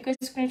 Just take a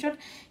screenshot,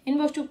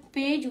 inbox two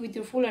page with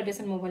your full address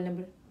and mobile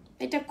number.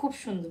 এটা খুব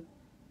সুন্দর,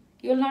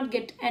 you will not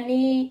get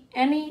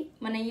any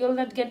মানে you will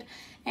not get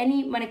any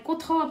মানে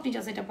কোথাও আপনি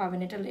just এটা পাবেন,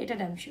 এটা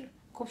ড্যাম শিওর।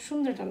 খুব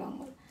সুন্দর এটা লং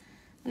মালা,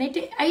 মানে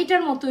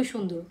এইটার মতোই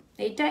সুন্দর,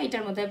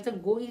 এটার মতো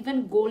ইভেন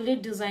গোল্ডের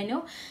ডিজাইনেও,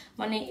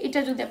 মানে এটা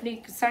যদি আপনি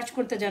সার্চ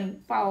করতে যান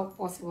পাওয়া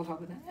পসিবল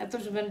হবে না এত,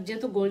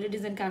 যেহেতু গোল্ডের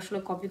ডিজাইনকে আসলে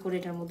কপি করে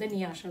এটার মধ্যে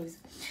নিয়ে আসা হয়েছে।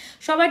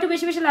 সবাই একটু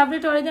বেশি বেশি লাভ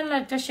রেট অরিজিনাল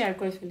লাইভটা শেয়ার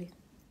করে ফেলি।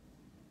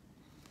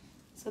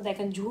 সো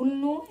দেখেন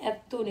ঝুলনু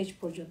এত নিচ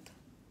পর্যন্ত,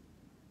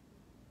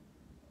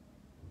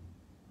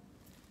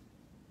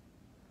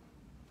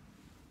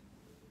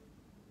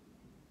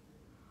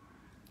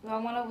 long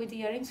Mala with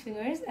earrings,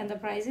 fingerings, and the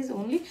price is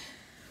only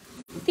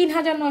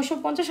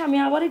 3950। আমি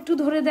আবার একটু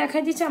ধরে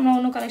দেখাই দিচ্ছি, আমরা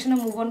অন্য কালেকশনে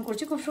মুভ অন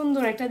করছি। খুব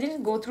সুন্দর একটা জিনিস,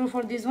 go through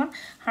for this one.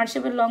 Heart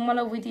শেপের long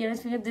Mala with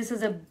earrings, finger. This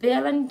is a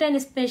Valentine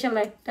special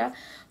একটা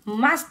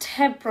মাস্ট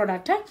হ্যাভ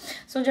প্রোডাক্ট। হ্যাঁ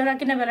সো যারা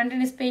কিনা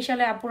ভ্যালেন্টাইন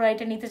স্পেশালে আপুরা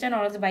এটা নিতে চান,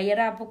 ওরা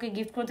ভাইয়ারা আপুকে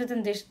গিফট করতে চান,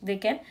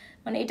 দেখেন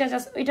মানে এটা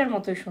জাস্ট এটার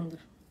মতোই সুন্দর।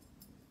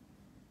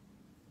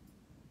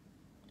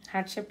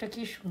 হার্ট শেপটা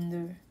কি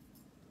সুন্দর।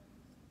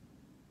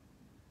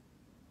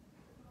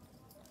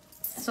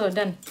 সো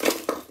ডান।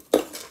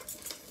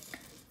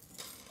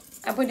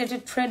 আপু এটা একটা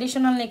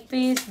ট্র্যাডিশনাল নেক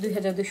পিস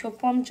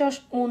 2250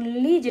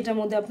 অনলি, যেটার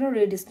মধ্যে আপনার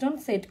রেড স্টোন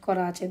সেট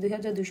করা আছে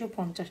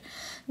 2250।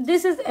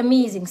 This is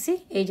amazing. সি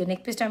এই যে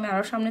নেক পিসটা আমি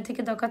আরও সামনে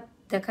থেকে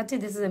দেখাচ্ছি।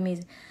 This is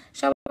amazing.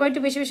 সবাই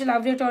একটু বেশি বেশি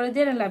লাভ রেট অর্ডার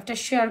দিয়ে লাইভটা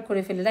শেয়ার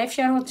করে ফেলে। লাইভ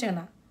শেয়ার হচ্ছে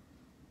না।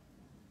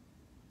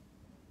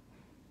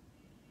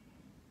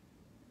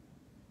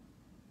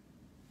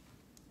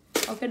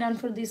 ওকে, done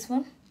for this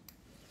one.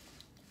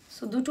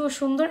 So দুটো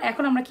সুন্দর।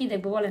 এখন আমরা কি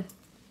দেখবো বলেন?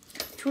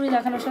 চুড়ি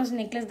দেখানোর শেষ,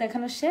 নেকলেস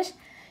দেখানোর শেষ।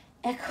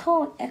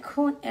 এখন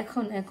এখন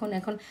এখন এখন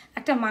এখন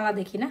একটা মালা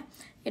দেখি না।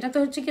 এটা তো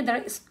হচ্ছে কি, যারা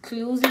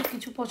এক্সক্লুসিভ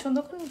কিছু পছন্দ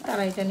করেন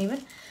তারা এটা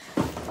নেবেন।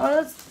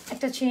 অলস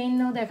একটা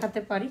চেইনও দেখাতে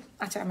পারি।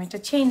 আচ্ছা আমি একটা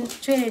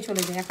চেইনে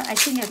চলে যাই। আই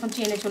থিঙ্ক এখন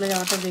চেইনে চলে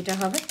যাওয়াটা বেটার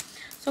হবে।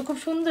 সো খুব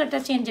সুন্দর একটা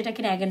চেইন, যেটা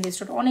কিনা অ্যাগেন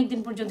ডিস্টোর্ট। অনেকদিন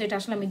পর্যন্ত এটা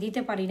আসলে আমি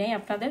দিতে পারি নাই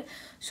আপনাদের,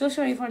 so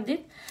sorry for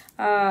this.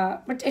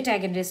 But এটা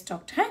অ্যাগেন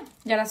রিস্টকড। হ্যাঁ,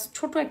 যারা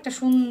ছোট একটা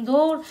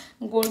সুন্দর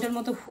গোল্ডের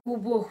মতো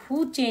হু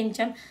চেইন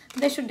চান,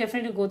 they should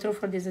definitely go through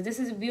for this. This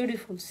is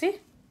beautiful. C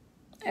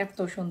এত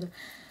সুন্দর।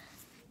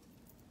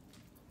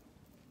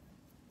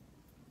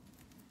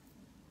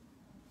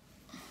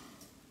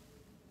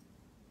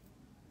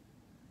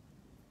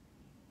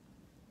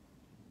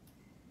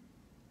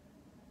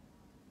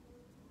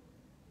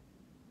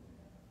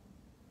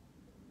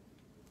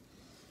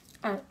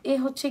 আর এ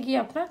হচ্ছে কি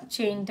আপনার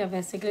চেইনটা,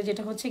 বেসিক্যালি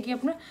যেটা হচ্ছে কি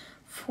আপনার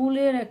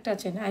ফুলের একটা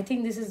chain. I think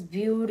this is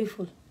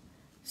beautiful.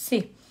 C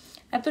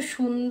এত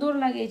সুন্দর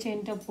লাগে এই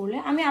চেইনটা পরলে।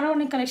 আমি আরও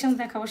অনেক কালেকশন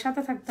দেখাবো,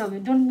 সাথে থাকতে হবে।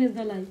 Don't miss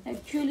the live,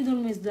 actually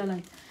don't miss the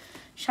live.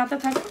 সাথে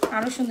থাকুন,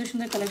 আরও সুন্দর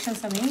সুন্দর কালেকশন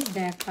আমি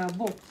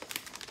দেখাবো।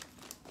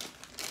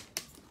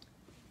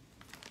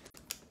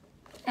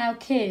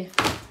 ওকে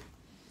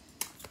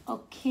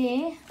ওকে,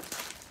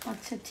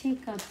 আচ্ছা ঠিক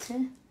আছে।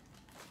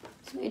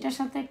 এটার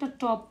সাথে একটা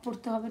টপ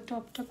পরতে হবে।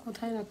 টপটা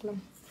কোথায় রাখলাম?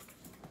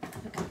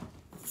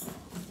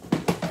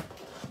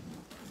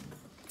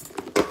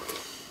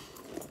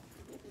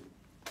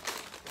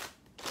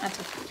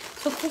 আচ্ছা,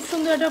 তো খুব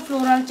সুন্দর একটা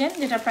ফ্লোরাল চেন,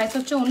 যেটা প্রাইস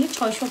হচ্ছে অনলি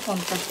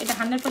 650। এটা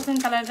 100%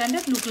 colour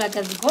guaranteed, look like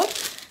as gold.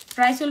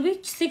 Price will be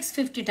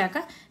 650 টাকা।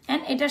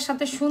 অ্যান্ড এটার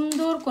সাথে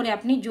সুন্দর করে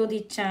আপনি যদি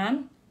চান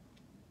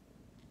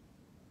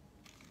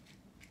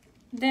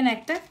দেন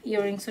একটা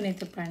ইয়াররিংসও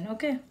নিতে পারেন।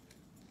 ওকে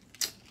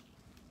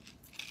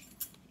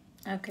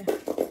ওকে,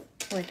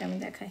 ওইটা আমি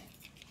দেখাই।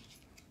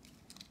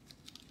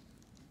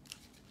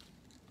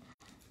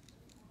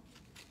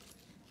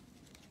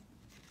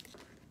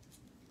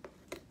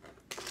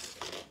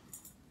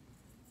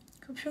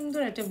 খুব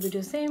সুন্দর একটা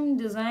ভিডিও, সেম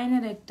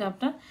ডিজাইনের একটা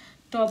আপনার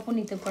টপও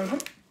নিতে পারবেন।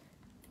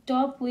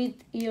 টপ উইথ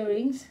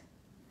ইয়াররিংস,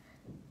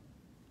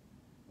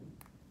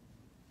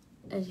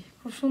 এই যে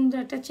খুব সুন্দর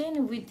একটা chain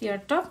with year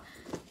top.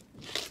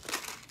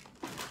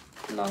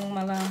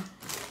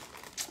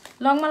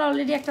 Long Mala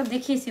already একটা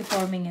দেখিয়েছি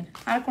ফর্মিংয়ের।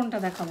 আর কোনটা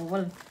দেখাবো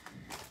বলেন?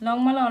 লং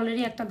মালা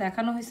অলরেডি একটা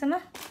দেখানো হয়েছে না?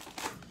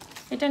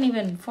 এটা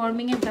নেবেন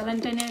ফর্মিংয়ের,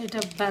 ভ্যালেন্টাইনের।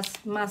 এটা ব্যাস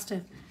মাস্টার।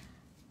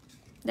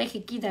 দেখি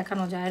কি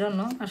দেখানো যায়। আই ডোন্ট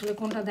নো আসলে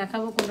কোনটা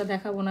দেখাবো কোনটা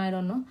দেখাবো না। আই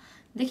ডোন্ট নো,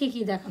 দেখি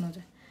কি দেখানো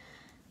যায়।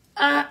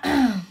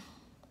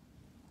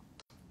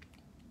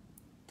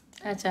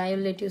 আচ্ছা, I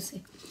will late you C.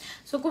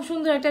 So খুব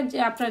সুন্দর একটা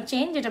আপনার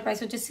চেইন, যেটা প্রাইস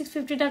হচ্ছে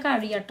 650 টাকা।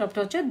 আর ইয়ার টপটা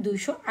হচ্ছে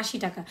 280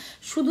 টাকা।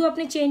 শুধু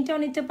আপনি চেইনটাও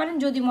নিতে পারেন,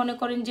 যদি মনে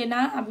করেন যে না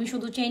আপনি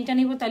শুধু চেইনটা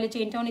নিব, তাহলে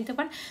চেইনটাও নিতে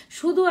পারেন।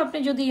 শুধু আপনি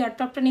যদি ইয়ার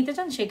টপটা নিতে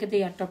চান, সেক্ষেত্রে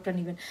ইয়ার টপটা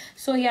নেবেন।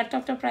 সো ইয়ার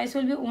টপটা প্রাইস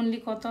উইল বি অনলি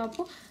কত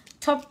আপু?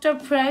 টপটার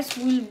প্রাইস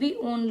উইল বি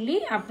অনলি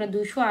আপনার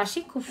 280।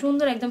 খুব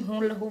সুন্দর একদম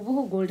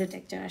হুবহু গোল্ডের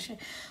টেক্সচার আসে,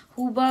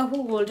 হুবাহু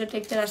গোল্ডের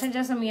টেক্সচার আসে।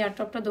 জাস্ট আমি ইয়ার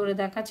টপটা ধরে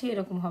দেখাচ্ছি,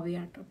 এরকম হবে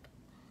ইয়ার টপ।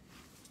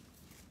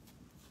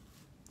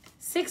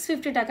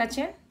 650 টাকা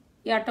chain,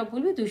 year top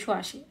will be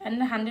 280 and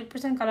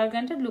 100% colour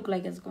guaranteed, look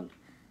like S gold.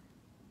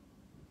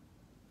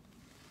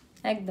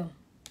 একদম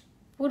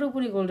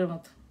পুরোপুরি গোল্ডের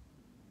মতো।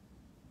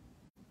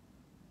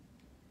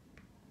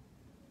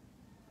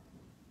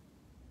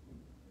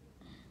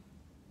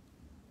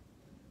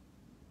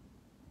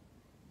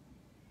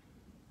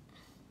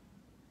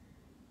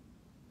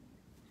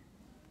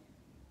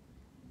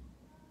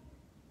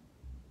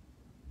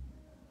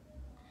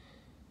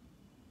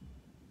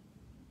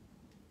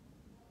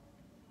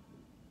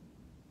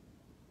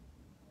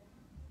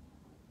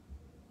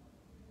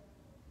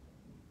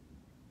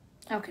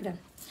 ওকে ডান।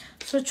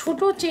 সো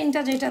ছোটো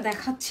চেনটা যেটা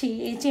দেখাচ্ছি,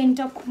 এই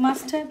চেনটা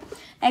মাস্ট হ্যাভ।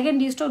 অ্যাগেন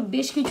রিস্টক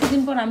বেশ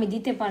কিছুদিন পর আমি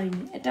দিতে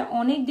পারিনি, এটা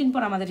অনেক দিন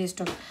পর আমাদের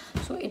রিস্টক।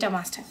 সো এটা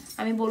মাস্ট হ্যাভ,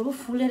 আমি বলবো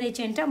ফুলের এই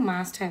চেনটা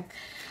must have.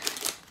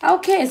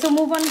 Okay, so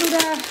move on to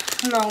the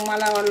long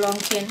Mala R long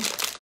chain.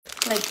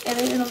 Like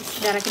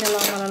যারা কিনা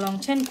লং মালা লং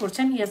চেন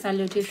করছেন, yes I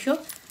let you show.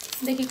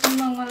 দেখি কোন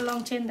লং মালা লং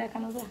চেন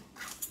দেখানো যায়।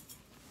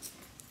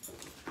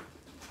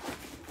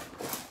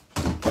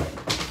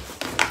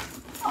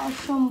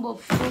 অসম্ভব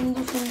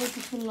সুন্দর সুন্দর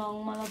কিছু লং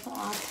মালা তো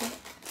আছে,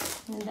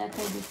 আমি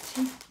দেখাই দিচ্ছি।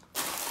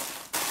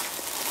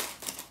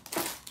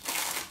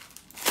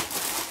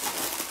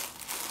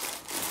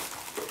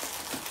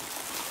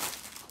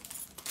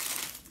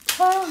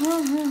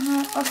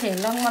 ওকে,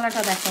 লং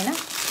মালাটা দেখাই না,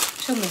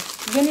 সুন্দর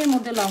বেনির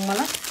মধ্যে লং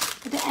মালা।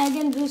 এটা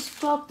অ্যাগেন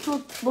রিস্টক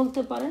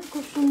বলতে পারেন,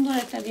 খুব সুন্দর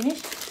একটা জিনিস।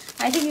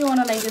 I think you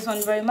want like this one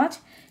very much.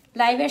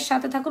 লাইভের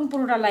সাথে থাকুন,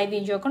 পুরোটা লাইভ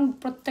এনজয় করুন।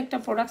 প্রত্যেকটা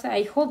products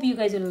I hope you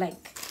guys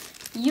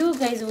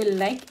will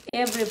like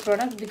every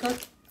product, because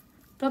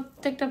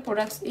প্রত্যেকটা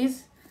প্রোডাক্টস ইজ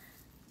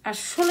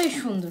আসলেই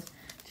সুন্দর।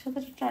 সাথে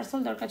টার্সেল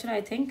দরকার ছিল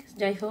আই থিঙ্ক।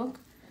 যাই হোক,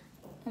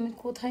 আমি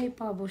কোথায়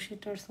পাবো সেই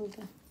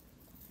টার্সেলটা?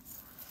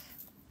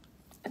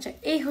 আচ্ছা,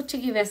 এই হচ্ছে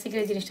কি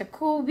বেসিক্যালি জিনিসটা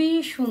খুবই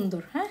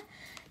সুন্দর। হ্যাঁ,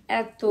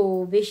 এত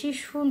বেশি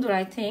সুন্দর,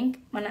 আই থিঙ্ক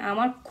মানে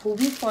আমার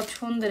খুবই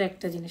পছন্দের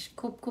একটা জিনিস,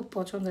 খুব খুব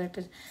পছন্দের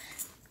একটা।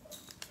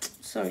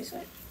 সরি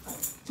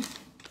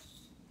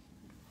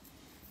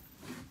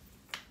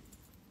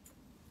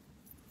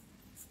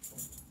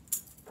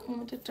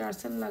আমাকে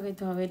টার্সেল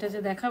লাগাইতে হবে, এটা যে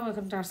দেখাবো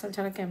এখন টার্সেল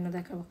ছাড়া কেমনে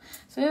দেখাবো।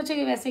 সো এই হচ্ছে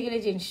কি বেসিক্যালি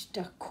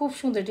জিনিসটা খুব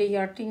সুন্দর। এটা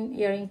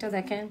ইয়ারিংটা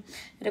দেখেন,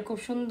 এটা খুব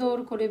সুন্দর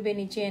করে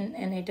বেনি চেন,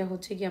 অ্যান্ড এটা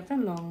হচ্ছে কি আপনার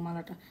লং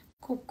মালাটা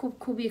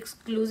খুবই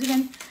এক্সক্লুসিভ।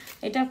 অ্যান্ড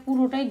এটা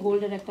পুরোটাই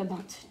গোল্ডের একটা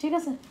দাঁত, ঠিক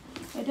আছে?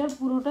 এটার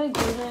পুরোটাই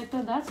গোল্ডের একটা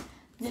দাঁত,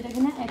 যেটা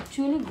কিনা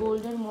অ্যাকচুয়ালি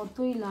গোল্ডের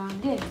মতোই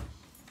লাগে।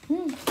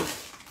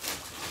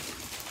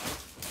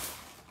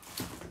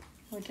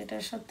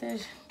 ওইটার সাথে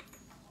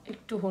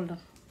একটু হোল্ড অন,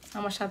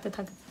 আমার সাথে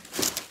থাকে,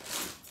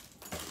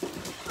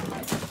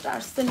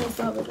 টার্সেল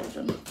নিতে হবে ওটার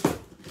জন্য।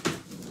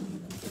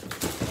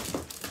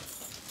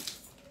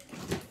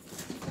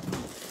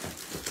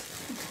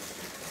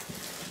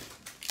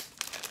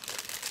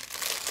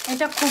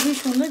 এটা খুবই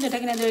সুন্দর, যেটা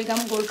কিনা যেরকম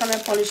গোল্ড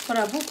কালার পলিশ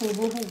করাবো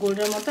হুবহু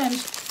গোল্ডের মতো। অ্যান্ড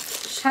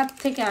 7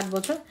 থেকে 8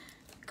 বছর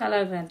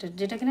কালার গ্যারান্টেড,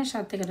 যেটা কিনা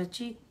 7 থেকে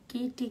 8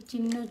 কি টিক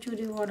চিহ্ন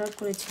চুরি অর্ডার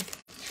করেছে।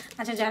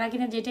 আচ্ছা, যারা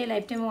কিনা যেটাই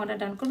লাইফ টাইমে অর্ডার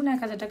ডান করবেন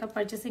 1000 টাকা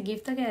পারচেসে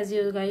গিফট থাকে, as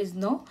you guys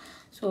no.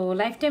 So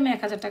life টাইমে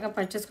 1000 টাকা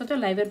পারচেস করতে,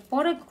 লাইভের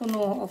পরে কোনো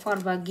অফার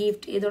বা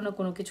গিফট এই ধরনের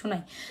কোনো কিছু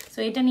নাই। সো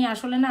এটা নিয়ে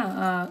আসলে না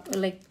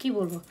লাইক কি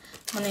বলবো,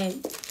 মানে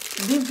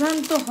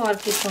বিভ্রান্ত হওয়ার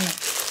কিছু নেই,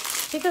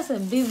 ঠিক আছে?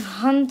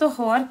 বিভ্রান্ত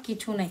হওয়ার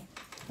কিছু নেই।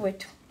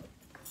 ওয়েট,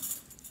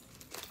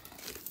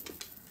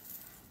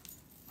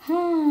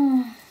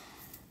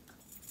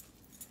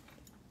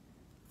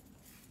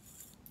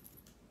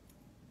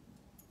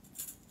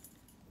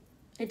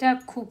 এটা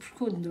খুব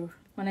সুন্দর,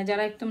 মানে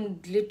যারা একদম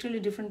লিটারালি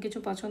ডিফারেন্ট কিছু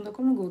পছন্দ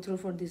করুন, go through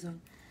for this one,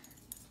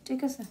 ঠিক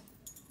আছে?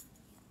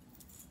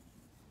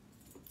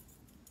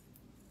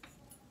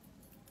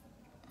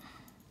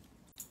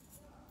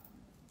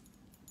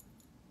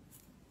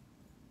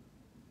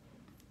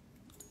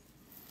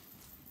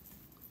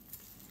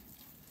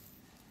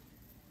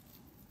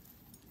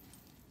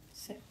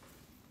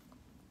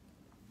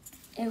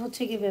 এ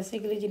হচ্ছে কি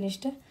বেসিক্যালি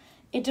জিনিসটা,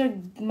 এটার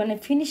মানে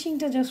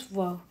ফিনিশিংটা জাস্ট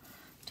ওয়াও,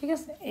 ঠিক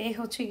আছে? এই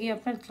হচ্ছে কি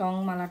আপনার লং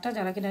মালাটা,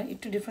 যারা কিনা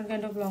একটু ডিফারেন্ট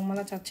কাইন্ড অফ লং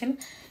মালা চাচ্ছেন,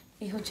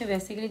 এই হচ্ছে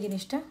বেসিক্যালি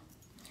জিনিসটা।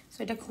 সো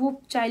এটা খুব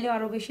চাইলে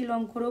আরও বেশি লং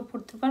করেও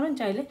পড়তে পারবেন,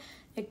 চাইলে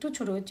একটু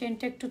ছোটো,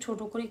 চেনটা একটু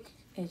ছোটো করে,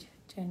 এই যে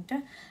চেনটা।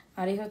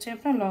 আর এই হচ্ছে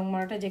আপনার লং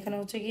মালাটা, যেখানে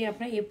হচ্ছে গিয়ে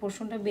আপনার এই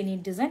পোর্শনটা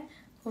বেনির ডিজাইন,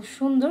 খুব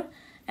সুন্দর।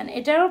 অ্যান্ড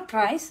এটারও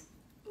প্রাইস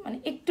মানে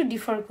একটু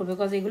ডিফার করবে,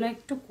 বিকজ এগুলো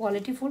একটু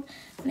কোয়ালিটিফুল,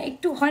 মানে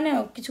একটু হয় না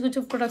কিছু কিছু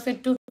প্রোডাক্টস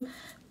একটু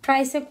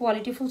প্রাইসে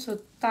কোয়ালিটিফুল। সো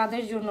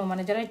তাদের জন্য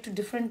মানে যারা একটু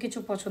ডিফারেন্ট কিছু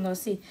পছন্দ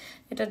আছে,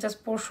 এটা জাস্ট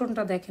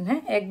পোর্শনটা দেখেন,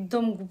 হ্যাঁ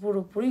একদম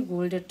পুরোপুরি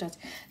গোল্ডের টাচ।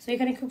 সো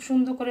এখানে খুব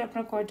সুন্দর করে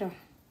আপনার কয়টা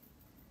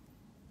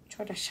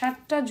 6টা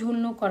 7টা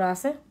ঝুলনো করা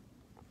আছে।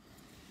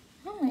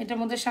 এটার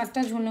মধ্যে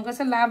 7টা ঝুলনো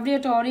আছে। লাভ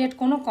রেট অরিয়েট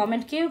কোনো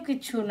কমেন্ট কেউ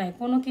কিছু নাই,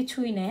 কোনো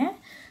কিছুই নেই। হ্যাঁ,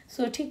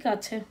 সো ঠিক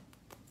আছে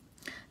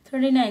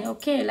 39।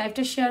 ওকে,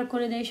 লাইভটা শেয়ার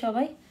করে দেয়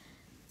সবাই।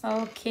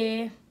 ওকে,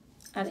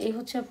 আর এই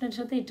হচ্ছে আপনার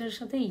সাথে এটার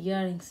সাথে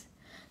ইয়াররিংস।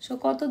 সো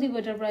কত দিব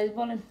এটার প্রাইস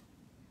বলেন?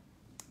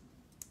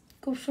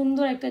 খুব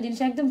সুন্দর একটা জিনিস,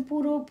 একদম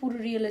পুরো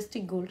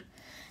রিয়েলিস্টিক গোল্ড।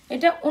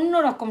 এটা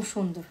অন্যরকম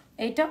সুন্দর,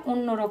 এটা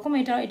অন্যরকম,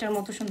 এটার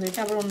মতো সুন্দর,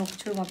 এটা আবার অন্য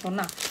কিছুর মতো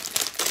না,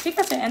 ঠিক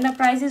আছে? And the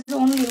price is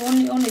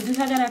only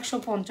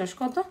 2150।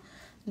 কত?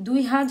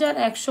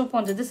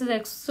 2150। দিস ইজ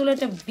অ্যাকচুয়ালি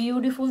একটা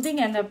beautiful thing,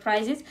 and the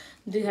price is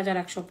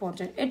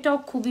 2150। এটাও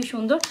খুবই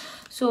সুন্দর।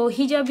 সো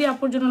হিজাবি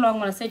আপুর জন্য লং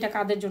মাল আছে, এটা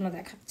কাদের জন্য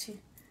দেখাচ্ছি?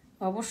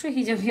 অবশ্যই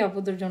হিজাবি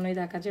আপুদের জন্যই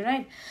দেখাচ্ছে,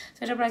 রাইট?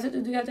 সেটা প্রাইস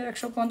হচ্ছে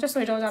 2150। সো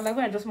এটাও যা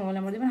লাগবে অ্যাড্রেস মোবাইল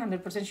নাম্বার দেবেন,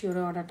 100% শিওর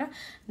অর্ডারটা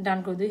ডান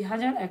করে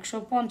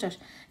 2150।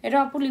 এটা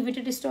আপু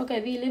লিমিটেড স্টক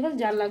অ্যাভেলেবেল,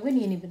 যার লাগবে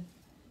নিয়ে নেবেন।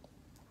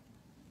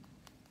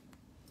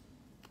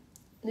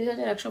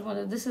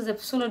 2150। দিস ইজ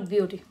অ্যাবসোলিউট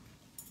বিউটি,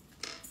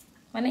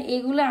 মানে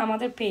এগুলো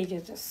আমাদের পেজে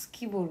জাস্ট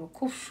কি বলবো,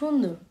 খুব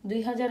সুন্দর।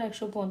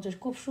 2150,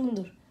 খুব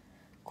সুন্দর,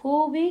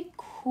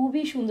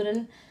 খুবই সুন্দর।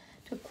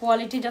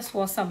 Quality just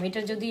awesome.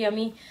 এটা যদি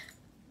আমি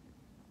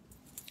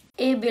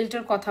এই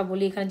বেল্টের কথা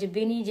বলি, এখানে যে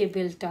বেনি যে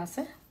বেল্টটা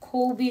আছে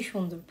খুবই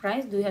সুন্দর।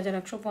 প্রাইস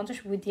 2150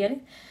 উইথ ইয়ারিং,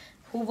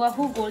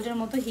 হুবাহু গোল্ডের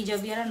মতো।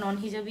 হিজাবিয়ান আর নন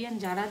হিজাবিয়ান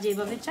যারা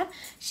যেভাবে চান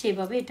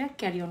সেভাবে এটা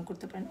ক্যারি অন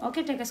করতে পারেন।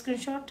 ওকে, টেক আ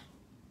স্ক্রিনশট।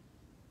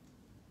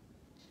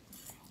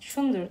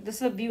 সুন্দর, দিস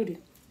ইজ আ বিউটি।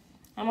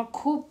 আমার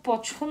খুব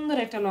পছন্দের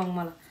একটা লং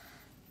মালা,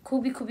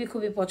 খুবই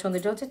পছন্দ।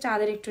 এটা হচ্ছে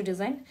চাঁদের একটু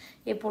ডিজাইন,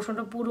 এই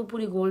পোর্শনটা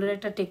পুরোপুরি গোল্ডের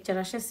একটা টেক্সচার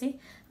আসেছি,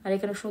 আর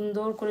এখানে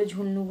সুন্দর করে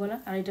ঝুন্নু গলা।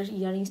 আর এটা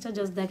ইয়ারিংসটা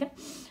জাস্ট দেখেন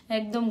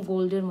একদম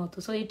গোল্ডের মতো।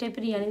 সো এই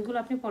টাইপের ইয়ারিংসগুলো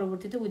আপনি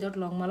পরবর্তীতে উইদাউট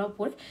লং মালাও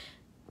পরে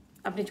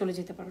আপনি চলে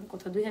যেতে পারেন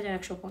কোথাও।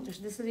 2150।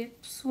 This is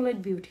absolute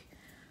beauty.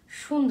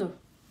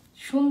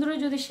 সুন্দর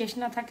যদি শেষ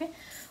না থাকে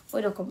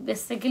ওই রকম।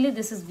 Basically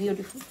this is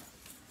beautiful.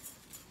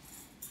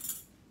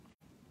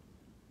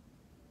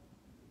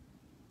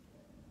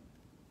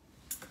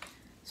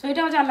 So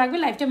এটাও যা লাগবে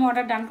লাইফ টাইমে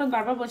অর্ডার ডান করুন।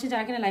 বারবার বলছি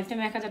যারা কিনা লাইফ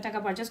টাইমে 1000 টাকা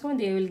পারচেস করবেন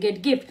they will get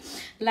gift.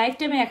 Life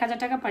টাইমে 1000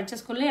 টাকা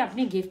পারচেস করলে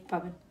আপনি গিফট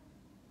পাবেন।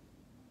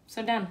 সো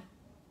ডান।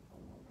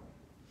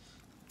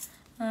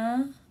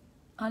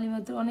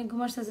 আলিমাত্র অনেক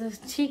ঘুমাচ্ছে,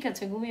 ঠিক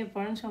আছে ঘুমিয়ে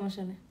পড়েন,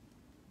 সমস্যা নেই।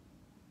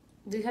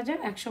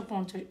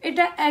 2150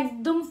 এটা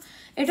একদম,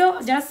 এটা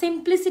যারা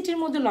সিম্পলিসিটির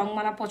মধ্যে লং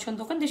মালা পছন্দ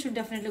করেন they should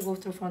definitely go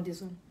through from this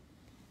one.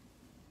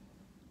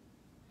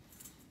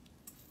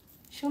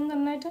 সুন্দর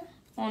না এটা?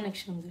 অনেক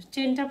সুন্দর।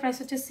 চেনটার প্রাইস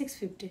হচ্ছে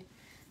 650,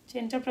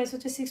 চেনটার প্রাইস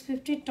হচ্ছে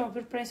 650,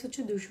 টপের প্রাইস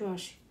হচ্ছে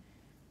 280।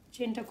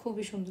 চেনটা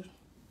খুবই সুন্দর।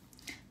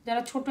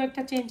 যারা ছোট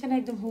একটা চেন চান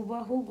একদম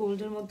হুবাহু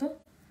গোল্ডের মতো,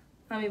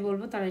 আমি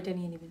বলবো তারা এটা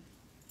নিয়ে নেবেন।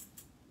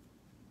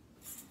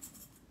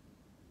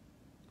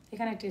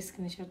 এখানে একটা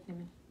স্ক্রিনশট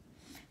নেবেন।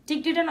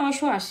 টিকটিটা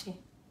 980।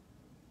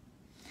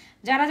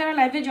 যারা যারা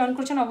লাইভে জয়েন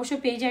করছেন অবশ্যই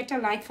পেজে একটা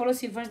লাইক ফলো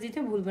সিফার্স দিতে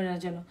ভুলবেন না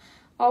যেন।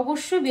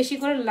 অবশ্যই বেশি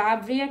করে লাভ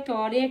রিয়াক্ট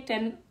অরিয়াক্ট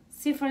অ্যান্ড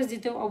সিফার্স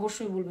দিতে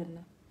অবশ্যই ভুলবেন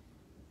না।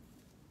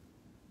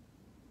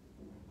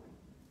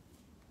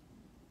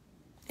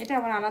 এটা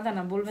আবার আলাদা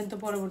না, বলবেন তো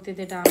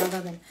পরবর্তীতে এটা আলাদা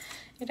দেন।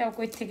 এটা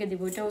কই থেকে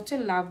দিব? এটা হচ্ছে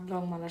লাভ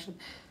লং মালার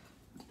সাথে,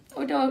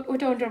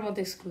 ওইটার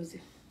মধ্যে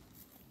এক্সক্লুসিভ।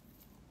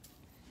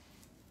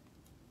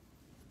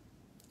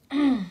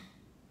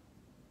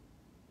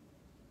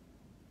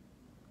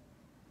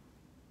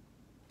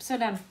 সো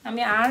ডান।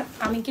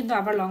 আমি কিন্তু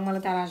আবার লং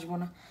মালাতে আর আসবো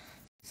না।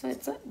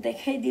 সো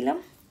দেখাই দিলাম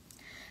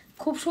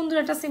খুব সুন্দর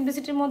একটা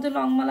সিম্পলিসিটির মধ্যে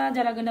লং মালা।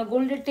 যারা কিনা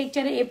গোল্ডের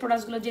টেক্সচারে এই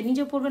প্রোডাক্টসগুলো যে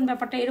নিজে পরবেন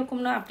ব্যাপারটা এরকম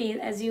না, আপনি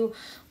অ্যাজ ইউ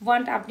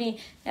ওয়ান্ট, আপনি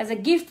অ্যাজ এ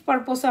গিফট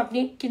পারপসে আপনি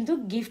কিন্তু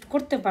গিফট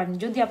করতে পারেন।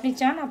 যদি আপনি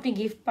চান আপনি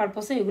গিফট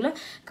পারপসে এগুলো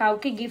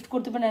কাউকে গিফট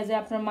করতে পারেন, অ্যাজ এ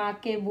আপনার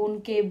মাকে,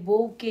 বোনকে,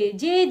 বউকে,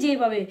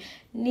 যেভাবে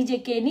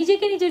নিজেকে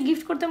নিজের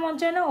গিফট করতে মন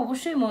চায় না?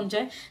 অবশ্যই মন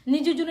চায়।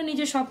 নিজের জন্য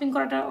নিজে শপিং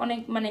করাটা অনেক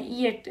মানে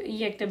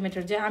একটা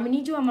ম্যাটার। যে আমি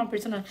নিজেও আমার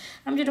পার্সোনাল,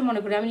 আমি যেটা মনে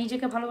করি আমি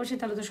নিজেকে ভালোবাসি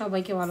তাহলে তো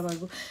সবাইকে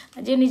ভালোবাসবো।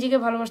 যে নিজেকে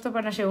ভালোবাসতে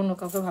পারে না সে অন্য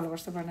কাউকে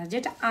ভালোবাসতে পারে না,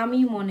 যেটা আমি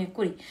মনে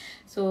করি।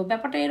 সো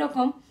ব্যাপারটা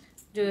এরকম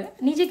যে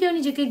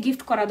নিজেকে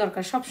গিফট করা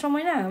দরকার সব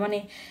সময় না। মানে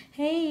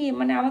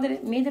মানে আমাদের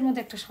মেয়েদের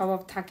মধ্যে একটা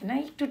স্বভাব থাকে না,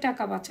 একটু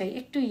টাকা বাঁচাই,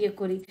 একটু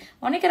করি।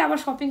 অনেকের আবার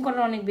শপিং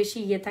করার অনেক বেশি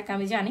থাকে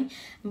আমি জানি,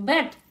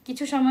 বাট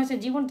কিছু সময় আছে,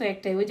 জীবন তো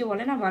একটাই। ওই যে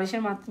বলে না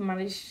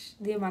বালিশ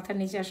দিয়ে মাথার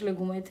নিচে আসলে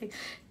ঘুমাই থেকে,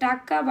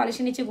 টাকা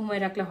বালিশের নিচে ঘুমাই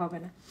রাখলে হবে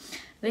না,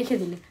 রেখে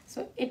দিলে। সো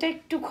এটা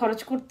একটু খরচ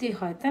করতেই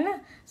হয়, তাই না?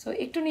 সো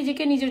একটু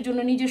নিজেকে নিজের জন্য,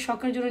 নিজের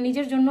শখের জন্য,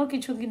 নিজের জন্য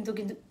কিছু কিন্তু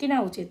কেনা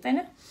উচিত, তাই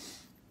না?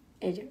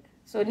 এই যে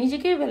সো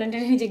নিজেকে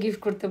ভ্যালেন্টাইন নিজে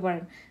গিফট করতে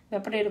পারেন।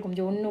 ব্যাপারটা এরকম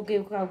যে অন্য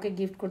কেউ কাউকে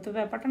গিফট করতে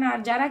ব্যাপারটা না। আর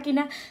যারা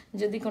কিনা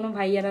যদি কোনো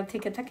ভাইয়ারা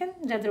থেকে থাকেন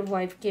যাদের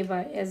ওয়াইফকে বা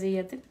অ্যাজ এ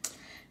ইয়াতে,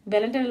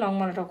 ভ্যালেন্টাইন লং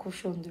মালাটাও খুব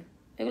সুন্দর,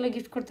 এগুলো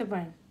গিফট করতে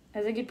পারেন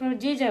অ্যাজ এ গিফট পারপাস।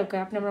 যে যাই হোক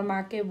আপনি আমার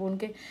মাকে,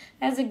 বোনকে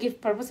অ্যাজ এ গিফট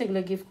পারপাস এগুলো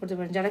গিফট করতে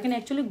পারেন। যারা কিনা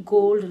actually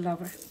gold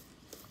lover,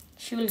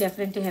 she will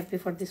definitely happy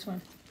for this one.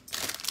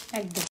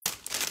 একদম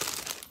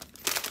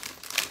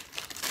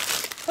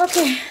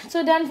ওকে। So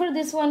done for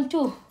this one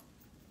two.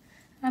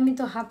 আমি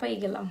তো হাঁপাই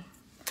গেলাম,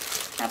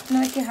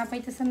 আপনারা কি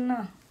হাঁপাইতেছেন না?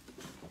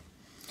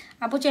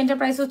 আপু চেনটার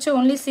প্রাইস হচ্ছে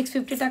অনলি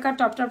 650 টাকা,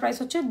 টপটার প্রাইস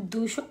হচ্ছে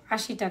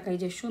 280 টাকা। এই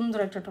যে সুন্দর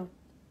একটা টপ।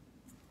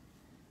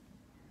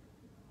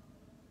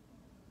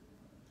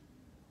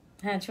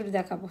 হ্যাঁ চুড়ি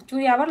দেখাবো,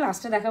 চুড়ি আবার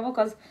লাস্টে দেখাবো,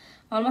 কজ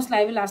অলমোস্ট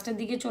লাইভে লাস্টের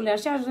দিকে চলে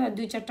আসে। আর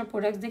 2-4টা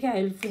প্রোডাক্টস দেখে I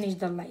will finish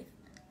the live,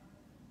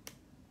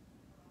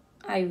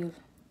 I will.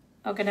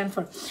 Okay done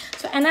for.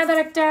 So another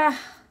একটা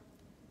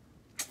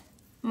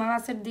মালা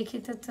সেট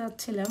দেখিতে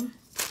চাচ্ছিলাম,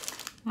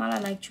 মালা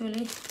না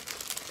actually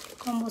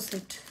combo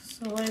set.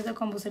 So where is the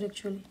combo set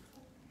actually?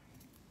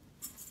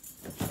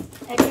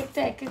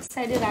 এক এক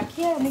সাইডে রাখি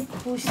আর আমি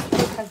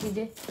খুঁজতে থাকি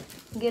যে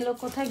গেল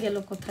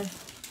কোথায়।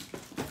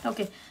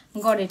 ওকে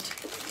গট ইট।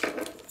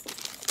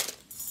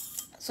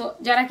 সো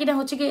যারা কিনা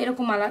হচ্ছে কি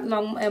এরকম মালা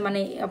লং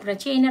মানে আপনার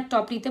চেইন আর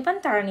টপ নিতে পান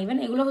তারা নেবেন।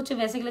 এগুলো হচ্ছে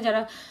বেসিক্যালি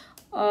যারা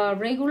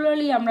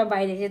রেগুলারলি আমরা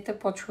বাইরে যেতে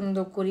পছন্দ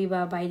করি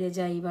বা বাইরে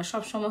যাই বা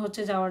সবসময়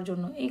হচ্ছে যাওয়ার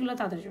জন্য, এগুলো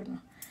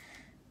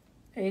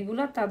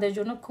তাদের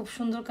জন্য খুব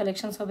সুন্দর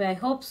কালেকশনস হবে। I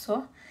hope so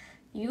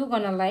you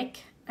গনা like,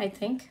 I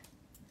think.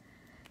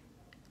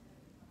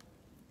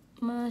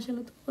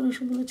 মাশাআল্লাহ তো অনেক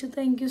সুন্দর হচ্ছে,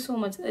 থ্যাংক ইউ সো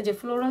মাচ। এই যে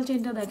ফ্লোরাল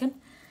চেইনটা দেখেন,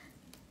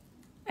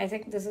 I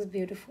think this is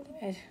beautiful.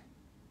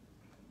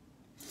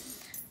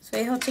 So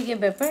এই হচ্ছে গিয়ে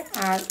ব্যাপার।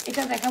 আর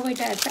এটা দেখাবো,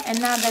 এটা একটা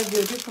অ্যানাদার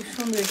বিউটি, খুব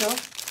সুন্দর। এটাও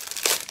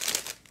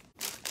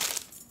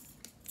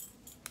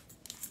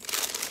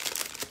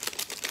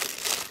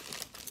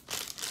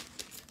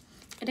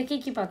এটা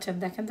কি পাচ্ছেন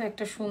দেখেন তো,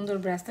 একটা সুন্দর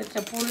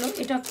ব্রেসলেটটা পরলো,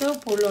 এটাকেও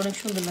পরলো অনেক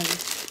সুন্দর লাগে।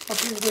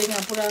 অফিস গোয়িং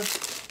আপুরা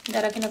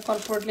যারা কিনা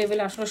কর্পোরেট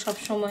লেভেলে আসলে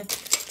সবসময়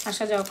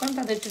আসা যাওয়া করেন,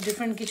 তাদের একটু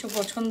ডিফারেন্ট কিছু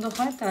পছন্দ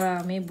হয়, তারা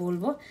আমি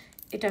বলবো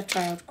এটা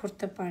ট্রাই আউট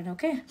করতে পারেন।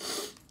 ওকে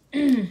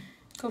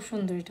খুব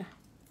সুন্দর এটা।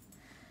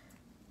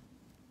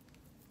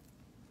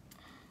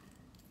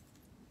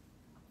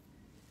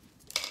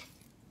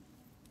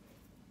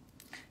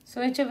 সো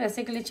হচ্ছে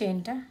বেসিক্যালি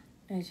চেইনটা।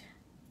 এই যে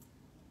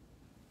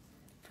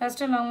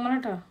ফার্স্টে লং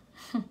মালাটা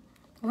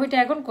ওইটা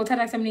এখন কোথায়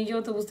রাখছে আমি নিজেও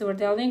তো বুঝতে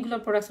পারছি, অনেকগুলো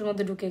প্রোডাক্টসের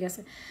মধ্যে ঢুকে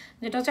গেছে।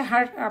 যেটা হচ্ছে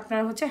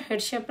আপনার হচ্ছে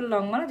হেড শেপের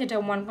লং মালা, যেটা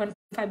 1.5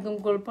 গ্রাম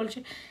গোল্ড পলিশ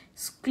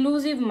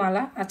এক্সক্লুসিভ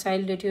মালা। আচ্ছা,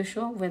 আইল late you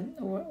show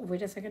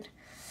wait a second.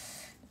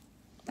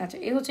 আচ্ছা,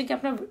 এই হচ্ছে কি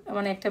আপনার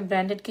মানে একটা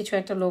ব্র্যান্ডেড কিছু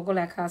একটা লোগো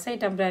লেখা আছে,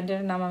 এটা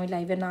ব্র্যান্ডের নাম আমি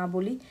লাইভে না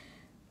বলি।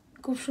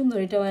 খুব সুন্দর,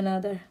 এটাও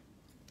অ্যানাদার।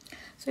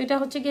 সো এটা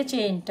হচ্ছে গিয়ে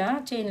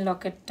চেইন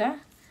লকেটটা,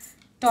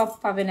 টপ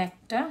পাবেন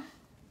একটা,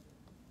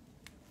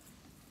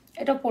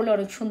 এটা পরলে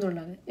অনেক সুন্দর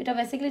লাগে। এটা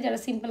বেসিক্যালি যারা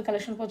সিম্পল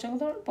কালেকশন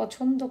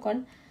পছন্দ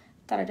করেন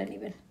তারা এটা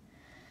নেবেন।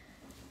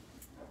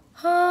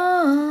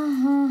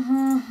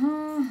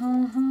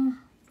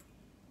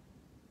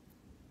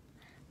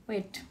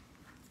 Wait,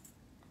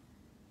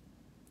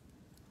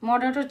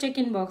 moderator check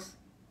in box.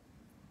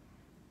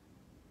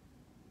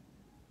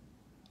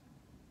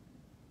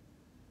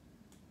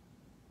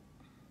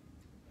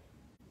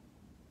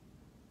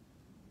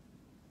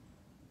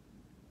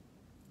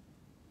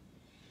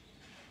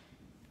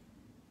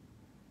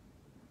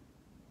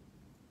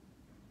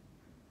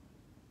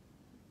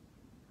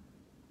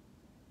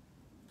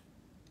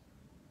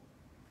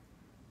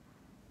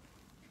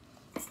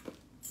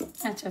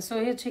 আচ্ছা, সো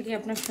এই হচ্ছে কি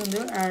আপনার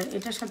সুন্দর। আর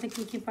এটার সাথে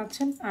কি কি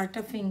পাচ্ছেন, আর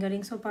একটা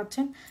ফিঙ্গারিংসও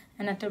পাচ্ছেন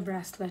অ্যান্ড একটা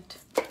ব্রেসলেট।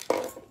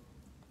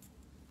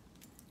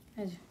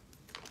 এই যে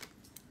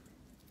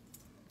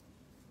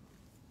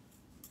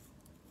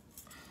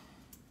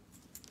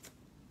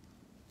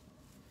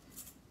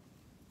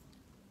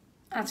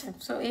আচ্ছা,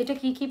 সো এটা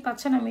কি কি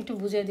পাচ্ছেন আমি একটু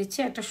বুঝিয়ে দিচ্ছি।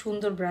 একটা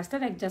সুন্দর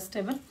ব্রেসলেট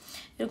অ্যাডজাস্টেবল,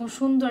 এরকম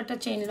সুন্দর একটা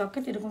চেইন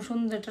লকেট, এরকম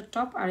সুন্দর একটা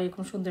টপ, আর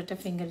এরকম সুন্দর একটা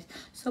ফিঙ্গারিংস।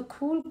 সো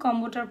ফুল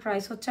কম্বোটার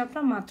প্রাইস হচ্ছে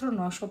আপনার মাত্র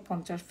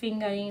 950।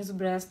 Fingerings,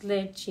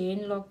 bracelet, chain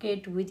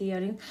Locket with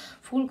earrings,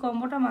 ফুল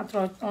কম্বোটা মাত্র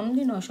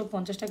অনলি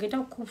 950 টাকা।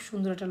 এটাও খুব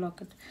সুন্দর একটা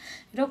লকেট,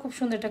 এটাও খুব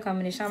সুন্দর একটা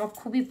কম্বিনেশন, আমার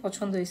খুবই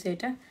পছন্দ হয়েছে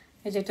এটা।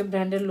 এই যে একটা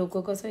ব্র্যান্ডের লোগো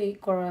কাছে এই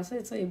করা আছে,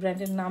 সো এই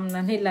ব্র্যান্ডের নাম না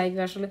নিয়ে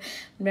লাইভে আসলে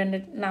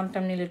ব্র্যান্ডের নামটা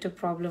নিলে একটু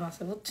প্রবলেম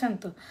আছে, বুঝছেন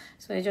তো।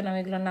 সো এই জন্য আমি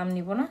এগুলোর নাম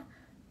নিব না।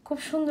 খুব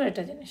সুন্দর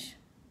একটা জিনিস।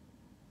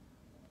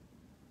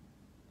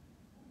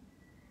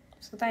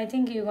 So I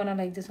think you gonna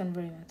like this one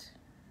very much.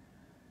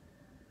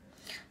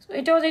 So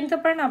এটাও নিতে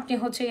পারেন আপনি,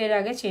 হচ্ছে এর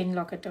আগে চেইন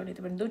লকেটটাও নিতে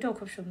পারেন, দুটোও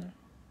খুব সুন্দর।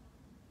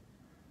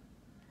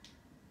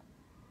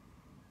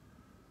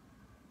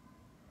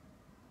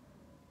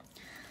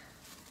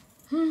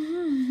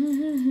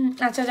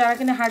 আচ্ছা, যারা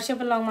কিনা হার্ট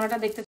শেপের লং মালাটা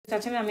দেখতে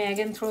চাচ্ছেন আমি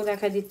অ্যাগেন থ্রো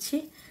দেখা দিচ্ছি।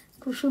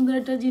 খুব সুন্দর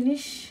একটা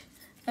জিনিস।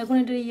 এখন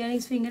এটা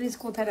ইয়ারিংস ফিঙ্গারিংস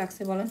কোথায়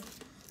রাখছে বলেন,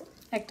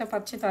 একটা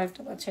পাচ্ছে তার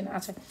একটা পাচ্ছে না।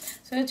 আচ্ছা,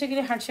 সো হচ্ছে কি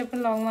হার্ট শেপের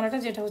লং মালাটা,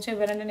 যেটা হচ্ছে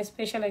ভ্যালেন্টাইন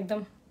স্পেশাল একদম।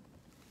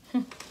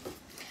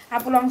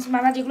 আপু লং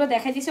মালা যেগুলো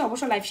দেখাই দিয়েছি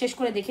অবশ্য লাইভ শেষ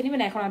করে দেখে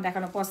নেবেন, এখন আর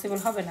দেখানো পসিবল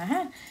হবে না।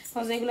 হ্যাঁ,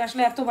 বিকজ এগুলো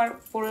আসলে এতবার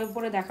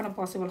পরে দেখানো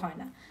পসিবল হয়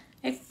না।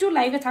 একটু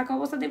লাইভে থাকা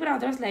অবস্থা দেখবেন,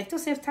 আদারওয়াইজ লাইভ তো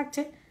সেফ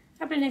থাকছে,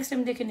 আপনি নেক্সট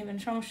টাইম দেখে নেবেন,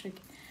 সমস্যা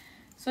কি।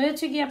 সো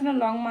হচ্ছে কি আপনার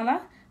লং মালা,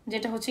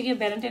 যেটা হচ্ছে গিয়ে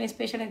ভ্যালেন্টাইন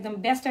স্পেশাল একদম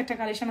বেস্ট একটা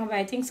কালেকশন হবে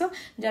আই থিঙ্ক সো।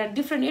 যারা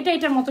ডিফারেন্ট,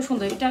 এটার মতো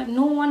সুন্দর, এটা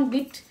no one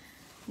bit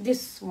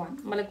this one,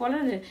 মানে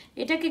বলেন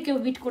এটাকে কেউ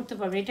বিট করতে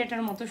পারবে,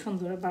 এটার মতো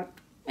সুন্দর। বাট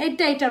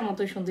এটার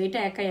মতো সুন্দর, এটা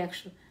একাই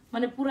 100,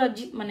 মানে পুরো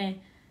মানে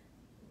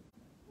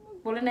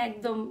বলে না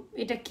একদম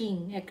এটা কিং,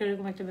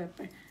 একরকম একটা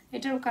ব্যাপার।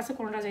 এটার কাছে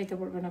কোনোটা যাইতে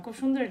পারবে না। খুব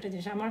সুন্দর একটা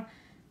জিনিস, আমার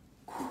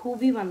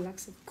খুবই ভালো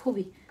লাগছে,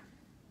 খুবই।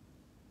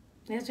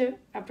 হচ্ছে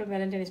আপনার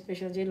ভ্যালেন্টাইন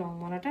স্পেশাল যে লং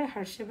মালাটা,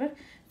 হার্ট শেপের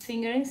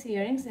fingerings,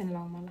 earrings and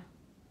long Mala.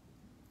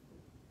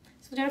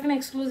 So যারা কোনো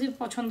এক্সক্লুসিভ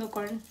পছন্দ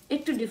করেন,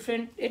 একটু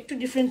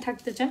ডিফারেন্ট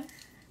থাকতে চান,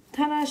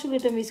 তারা আসলে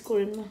এটা মিস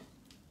করেন না।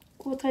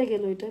 কোথায়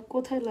গেল এটা,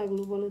 কোথায়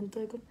লাগলো বলেন তো।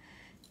 এখন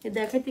এ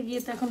দেখাইতে গিয়ে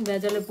তো এখন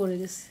বেজালে পড়ে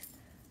গেছে,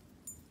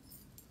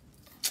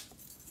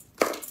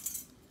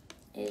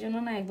 এই জন্য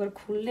না একবার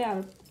খুললে আর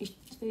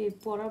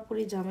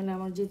পরাপরি ঝামেলা,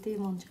 আমার যেতেই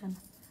মন চায় না।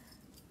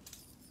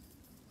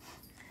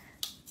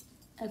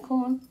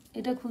 এখন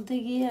এটা খুলতে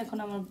গিয়ে এখন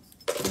আমার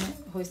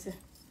হয়েছে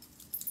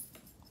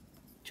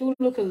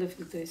চুলও খুলতে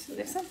ফেলতে হয়েছে,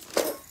 দেখছেন।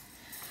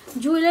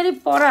 জুয়েলারি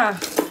পরা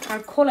আর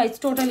খোলা ইটস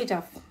টোটালি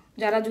টাফ।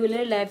 যারা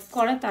জুয়েলারি লাইভ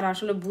করে তারা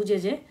আসলে বুঝে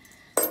যে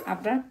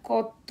আপনার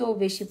কত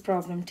বেশি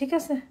প্রবলেম, ঠিক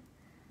আছে।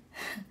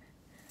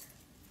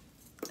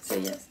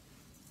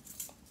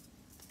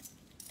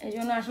 এই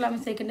জন্য আসলে আমি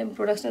সেকেন্ড টাইম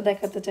প্রোডাক্টটা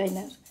দেখাতে চাই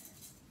না,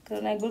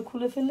 কারণ একবার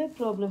খুলে ফেললে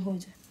প্রবলেম হয়ে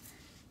যায়।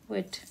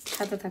 ওয়েট,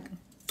 সাথে থাকেন।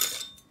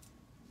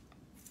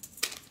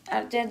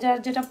 আর যার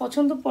যেটা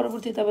পছন্দ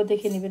পরবর্তীতে আবার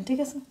দেখে নেবেন, ঠিক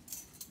আছে।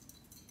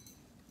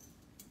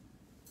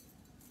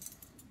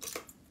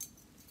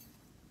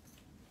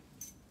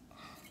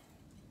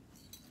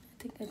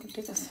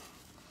 ঠিক আছে,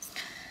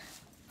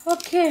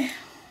 ওকে।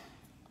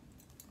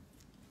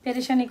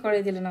 পেরেশানি করে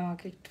দিলেন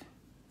আমাকে একটু।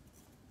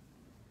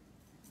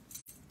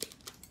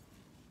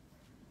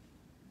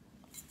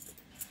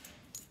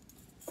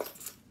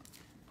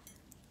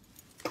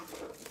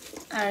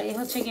 আর এই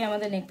হচ্ছে কি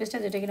আমাদের নেকপিসটা,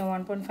 যেটা কিনা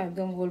 1.5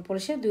 গ্রাম গোল্ড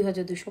পলিশে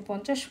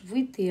 2250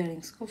 উইথ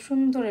ইয়ারিংস। খুব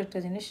সুন্দর একটা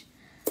জিনিস।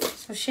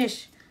 সো শেষ,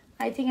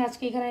 আই থিঙ্ক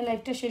আজকে এখানে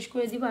লাইভটা শেষ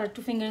করে দিব। আর একটু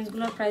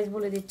ফিঙ্গারিংসগুলোর প্রাইস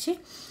বলে দিচ্ছি।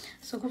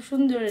 সো খুব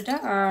সুন্দর এটা।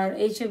 আর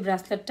এই যে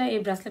ব্রেসলেটটা, এই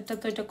ব্রেসলেটটা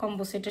তো এটা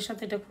কম্বো সেটের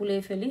সাথে এটা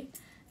খুলেই ফেলি,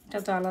 এটা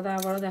তো আলাদা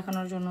আবারও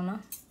দেখানোর জন্য না।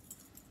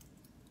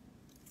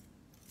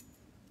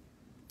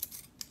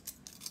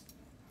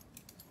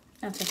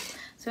 আচ্ছা,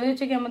 সো এই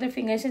হচ্ছে কি আমাদের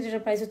ফিঙ্গার্সে,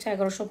 যেটার প্রাইস হচ্ছে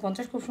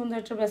 1150। খুব সুন্দর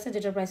একটা ব্রেসলেট,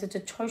 যেটার প্রাইস হচ্ছে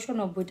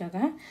 690 টাকা।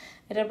 হ্যাঁ,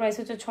 এটার প্রাইস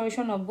হচ্ছে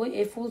 690।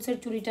 এই ফুল সেট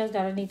চুড়িটা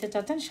যারা নিতে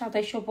চাচ্ছেন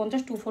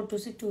 2750,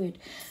 242628,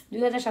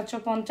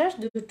 2750,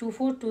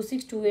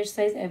 242628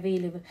 সাইজ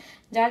অ্যাভেলেবেল।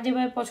 যার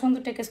যেভাবে পছন্দ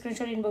take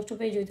screenshot, inbox two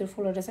page with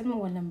full address and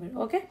mobile number.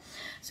 Okay,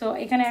 so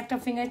এখানে একটা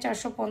ফিঙ্গার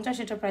 450,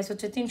 এটার প্রাইস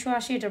হচ্ছে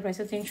 380, এটার প্রাইস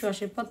হচ্ছে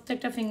 380।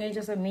 প্রত্যেকটা ফিঙ্গার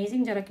জাস্ট অ্যামেজিং।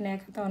 যারা কিনা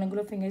এক হাতে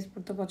অনেকগুলো ফিঙ্গার্স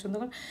পড়তে পছন্দ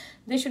করেন,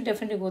 they should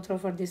definitely go through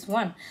for this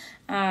one.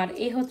 আর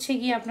এই হচ্ছে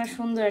গিয়ে আপনার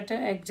সুন্দর একটা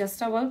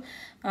adjustable,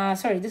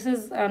 sorry this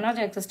is not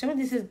adjustable,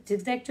 this is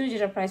zigzag,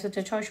 যেটার প্রাইস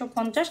হচ্ছে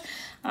 650।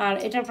 আর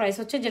এটার প্রাইস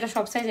হচ্ছে, যেটা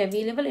সব সাইজ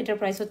অ্যাভেলেবেল, এটার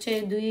প্রাইস হচ্ছে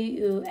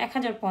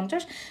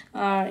 1050।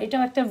 আর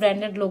এটাও একটা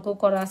ব্র্যান্ডেড লোগো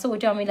করা আছে,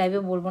 ওইটা আমি লাইভে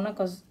বলবো না,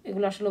 কজ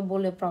এগুলো আসলে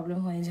বললে প্রবলেম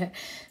হয়ে যায়।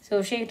 সো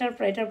এটার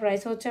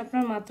প্রাইস হচ্ছে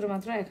আপনার মাত্র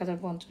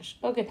 1050।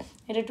 ওকে,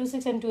 এটা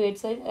 26 and 28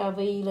 সাইজ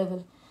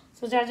অ্যাভেলেবেল।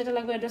 সো যার যেটা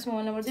লাগবে অ্যাড্রেস,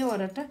 মোবাইল নাম্বার দিয়ে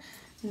অর্ডারটা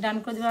ডান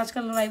করে দেবে।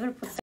 আজকাল লাইভের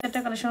প্রত্যেকটা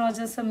কালেকশন ওয়াজ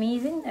জাস্ট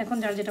অ্যামেজিং। এখন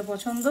যার যেটা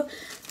পছন্দ,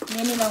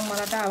 মেনি লং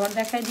মালাটা আবার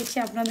দেখাই দিচ্ছি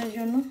আপনাদের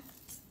জন্য।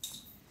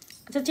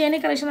 আচ্ছা, চেনের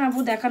কালেকশন আপু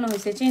দেখানো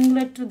হয়েছে, চেনগুলো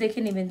একটু দেখে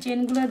নেবেন,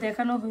 চেনগুলো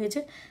দেখানো হয়েছে,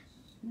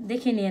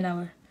 দেখে নিয়ে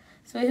আবার।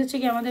 সো এই হচ্ছে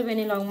কি আমাদের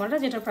বেনি লং মালটা,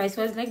 যেটা প্রাইস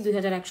ওয়াইজ লাইক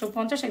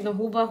 2150, একদম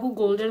হুবাহু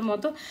গোল্ডের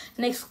মতো,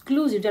 মানে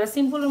এক্সক্লুসিভ। যারা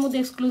সিম্পলের মধ্যে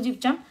এক্সক্লুসিভ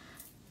চান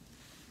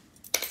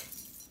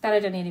তারা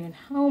এটা নিয়ে নেবেন।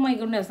 ও মাই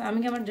গুডনেস, আমি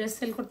কি আমার ড্রেস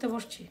সেল করতে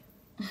বসছি?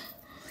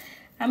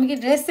 আমি কি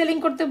ড্রেস সেলিং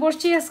করতে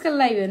বসছি আজকাল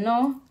লাইভে? নো,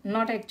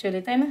 নট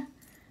অ্যাকচুয়ালি, তাই না?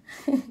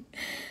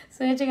 সো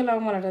এই হচ্ছে কি লং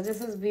মালাটা, দিস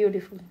ইজ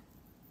বিউটিফুল।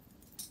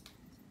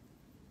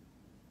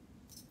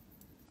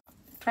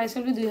 প্রাইস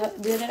হবে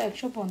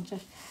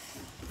 2150।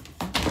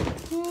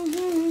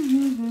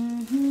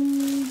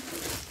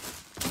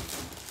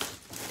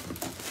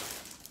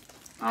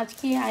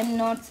 আজকে I am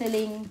not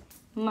selling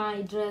my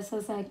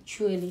dresses,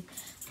 actually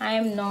I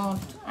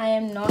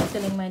am not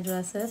selling my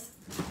dresses,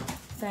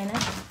 তাই না?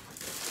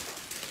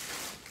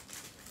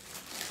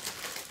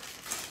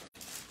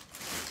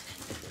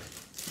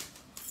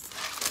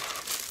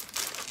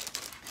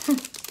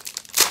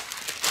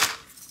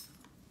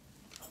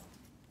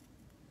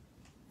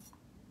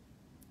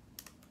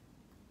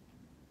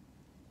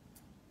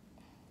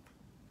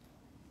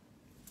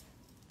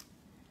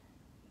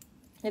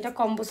 এটা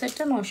কম্বো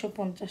সেটটা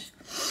 950।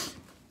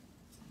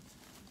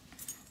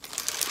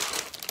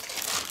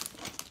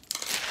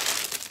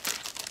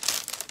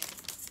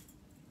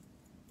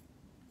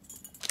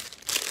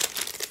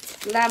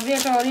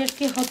 লাভরিয়াটা অরিয়েট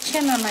কি হচ্ছে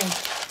না নাই?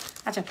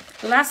 আচ্ছা,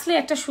 লাস্টলি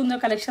একটা সুন্দর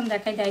কালেকশন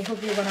দেখাই। I hope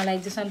you gonna like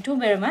this one two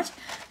very much.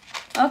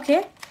 Okay,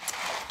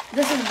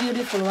 this is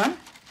beautiful one.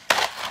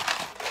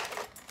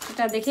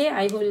 এটা দেখে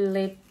I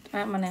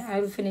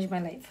will finish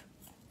my life.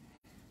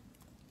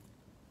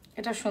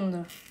 এটা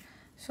সুন্দর।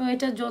 সো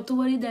এটা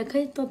যতবারই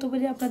দেখাই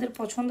ততবারই আপনাদের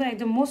পছন্দ।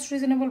 একদম মোস্ট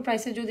রিজনেবল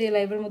প্রাইসে যদি এই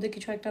লাইভের মধ্যে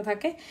কিছু একটা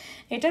থাকে,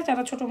 এটা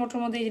যারা ছোটো মোটোর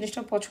মধ্যে এই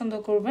জিনিসটা পছন্দ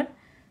করবেন,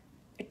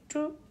 একটু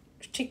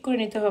ঠিক করে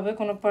নিতে হবে,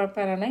 কোনো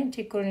প্যারা নাই।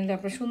 ঠিক করে নিলে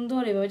আপনার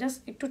সুন্দর এভাবে জাস্ট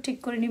একটু ঠিক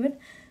করে নেবেন।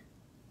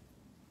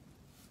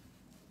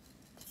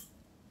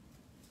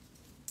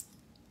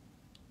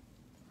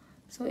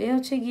 সো এ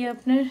হচ্ছে গিয়ে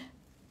আপনার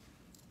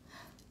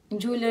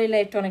জুয়েলারি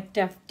লাইফটা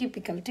অনেকটা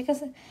টিপিক্যাল, ঠিক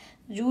আছে?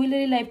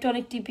 জুয়েলারি লাইফটা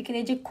অনেক টিপিক্যাল।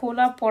 এই যে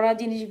খোলা পড়া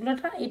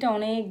জিনিসগুলোটা, এটা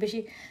অনেক বেশি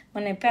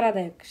মানে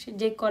প্যারাদায়ক। সে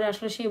যে করে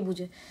আসলে সে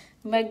বুঝে।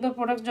 বা একবার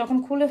প্রোডাক্ট যখন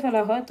খুলে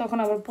ফেলা হয় তখন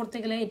আবার পড়তে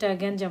গেলে এটা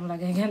গ্যাঞ্জাম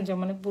লাগে, গ্যাঞ্জাম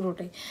মানে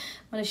পুরোটাই,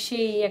 মানে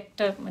সেই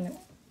একটা মানে।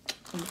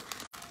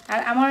 আর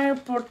আমার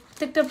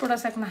প্রত্যেকটা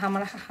প্রোডাক্ট এখন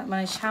আমার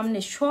মানে সামনে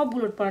সব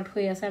উলটপালট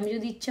হয়ে আছে। আমি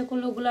যদি ইচ্ছা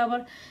করলে ওগুলো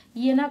আবার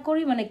না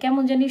করি, মানে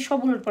কেমন জানি সব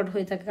উলটপালট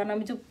হয়ে থাকে, কারণ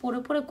আমি তো পরে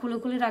পরে খুলে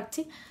খুলে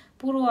রাখছি,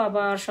 পুরো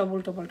আবার সব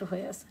উল্টোপাল্টো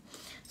হয়ে আছে।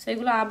 সো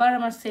এগুলো আবার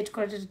আমার সেট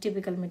করাটা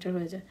টিপিক্যাল মিটার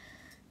হয়ে যায়,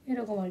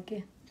 এরকম আর কি।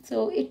 সো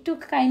একটু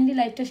কাইন্ডলি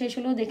লাইফটা শেষ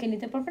হলেও দেখে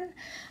নিতে পারবেন।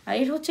 আর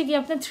এর হচ্ছে কি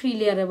আপনার 3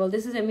 লেয়ারেবল,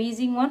 দিস ইজ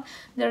অ্যামেজিং ওয়ান।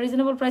 যারা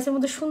রিজনেবল প্রাইসের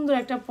মধ্যে সুন্দর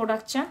একটা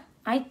প্রোডাক্ট চান,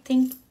 আই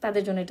থিঙ্ক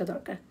তাদের জন্য এটা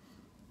দরকার।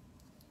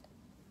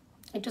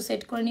 একটু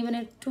সেট করে নেবেন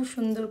একটু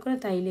সুন্দর করে,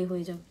 তাইলেই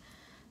হয়ে যাবে।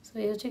 সো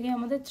এই হচ্ছে কি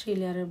আমাদের 3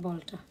 লেয়ারের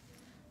বলটা,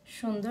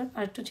 সুন্দর।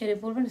 আর একটু ছেড়ে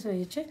পড়বেন। সো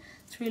এই হচ্ছে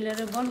 3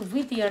 লেয়ারের বল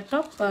উইথ ইয়ার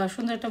টপ,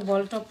 সুন্দর একটা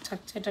বল টপ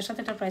থাকছে এটার সাথে।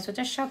 এটার প্রাইস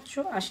হচ্ছে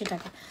 780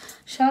 টাকা।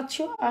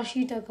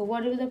 780 টাকা।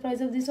 What is the price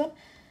of this one?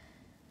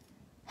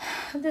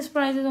 This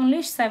price is only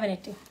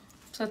 780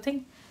 something.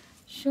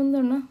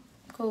 সুন্দর না?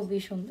 খুবই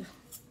সুন্দর।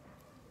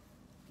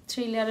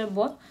 3 লেয়ারের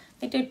বল,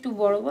 এটা একটু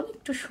বড় বল,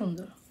 একটু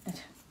সুন্দর।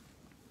 আচ্ছা,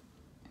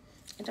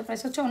 এটা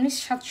প্রাইস হচ্ছে অনলি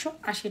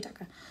 780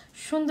 টাকা।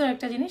 সুন্দর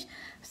একটা জিনিস।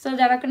 সো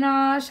যারা কিনা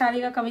শাড়ি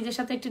বা কামিজের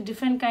সাথে একটু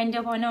ডিফারেন্ট কাইন্ড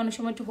অফ, হয় না অনেক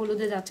সময় একটু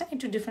হলুদে যাচ্ছে,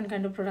 একটু ডিফারেন্ট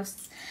কাইন্ড অফ প্রোডাক্টস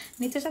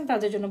নিতে চান,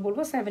 তাদের জন্য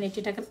বলবো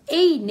 780 টাকা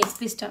এই নেক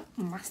পিসটা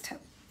মাস্ট হ্যাভ।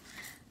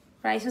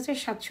 প্রাইস হচ্ছে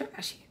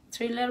 780।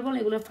 3 লেয়ার বল,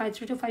 এগুলো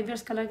 3 to 5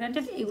 ইয়ার্স কালার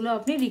গ্যারান্টেড। এগুলো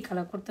আপনি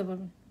রিকালার করতে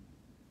পারবেন,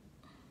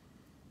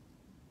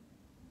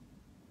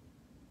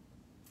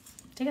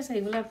 ঠিক আছে?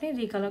 এগুলো আপনি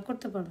রিকালার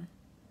করতে পারবেন।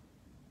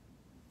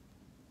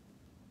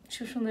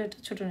 খুব সুন্দর একটা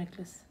ছোট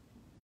নেকলেস।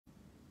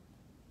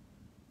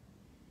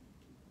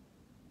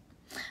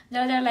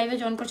 যারা যারা লাইভে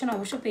জয়েন করছেন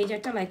অবশ্যই পেজে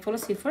একটা লাইক ফলো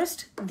সি ফার্স্ট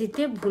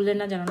দিতে ভুললেন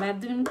না, জানো।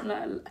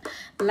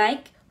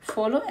 Like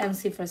follow and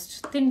C first,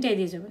 তিনটাই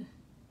দিয়ে যাবেন।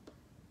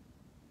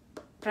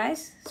 প্রাইস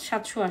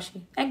 780,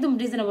 একদম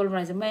রিজনেবল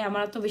প্রাইসে। ভাই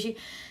আমার তো বেশি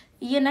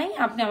ইয়ে নাই,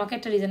 আপনি আমাকে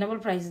একটা রিজনেবল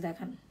প্রাইস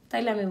দেখান,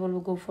 তাইলে আমি বলবো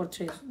গো ফর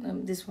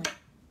দিস ওয়ান।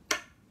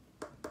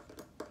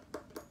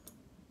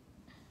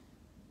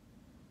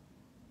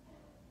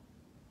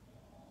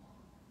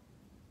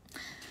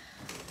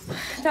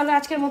 তাহলে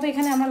আজকের মতো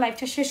এখানে আমরা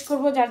লাইভটা শেষ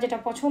করবো। যার যেটা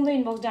পছন্দ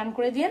ইনবক্স ডান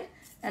করে দিন।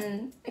 অ্যান্ড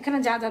এখানে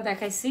যা যা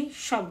দেখাইছি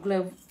সবগুলো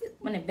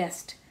মানে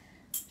বেস্ট,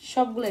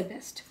 সবগুলোই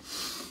বেস্ট।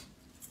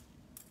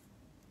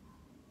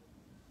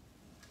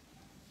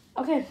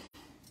 ওকে,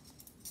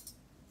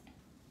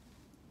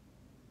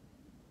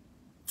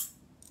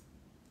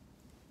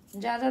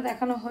 যা যা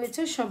দেখানো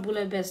হয়েছে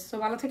সবগুলোই বেস্ট। তো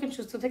ভালো থাকেন,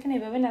 সুস্থ থাকেন,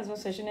 এইভাবে নাজমা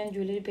ফ্যাশন অ্যান্ড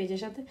জুয়েলারি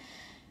পেজের সাথে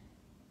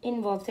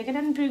ইনভলভ থেকে।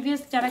 অ্যান্ড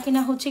প্রিভিয়াস যারা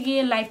কিনা হচ্ছে গিয়ে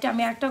লাইভটা,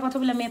 আমি একটা কথা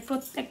বললাম, আমি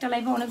প্রত্যেকটা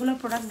লাইভে অনেকগুলো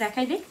প্রোডাক্ট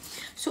দেখাই দিই।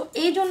 সো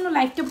এই জন্য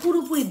লাইভটা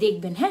পুরোপুরি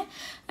দেখবেন। হ্যাঁ,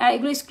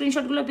 এগুলো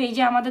স্ক্রিনশটগুলো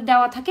পেজে আমাদের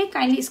দেওয়া থাকে,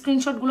 কাইন্ডলি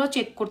স্ক্রিনশটগুলো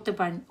চেক করতে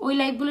পারেন। ওই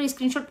লাইভগুলোর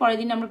স্ক্রিনশট পরের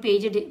দিন আমরা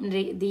পেজে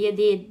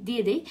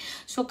দিয়ে দিই।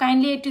 সো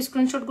কাইন্ডলি একটু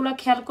স্ক্রিনশটগুলো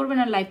খেয়াল করবেন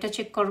আর লাইভটা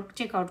চেক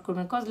আউট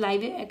করবেন। বিকজ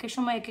লাইভে এক এক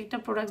সময় এক একটা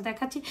প্রোডাক্ট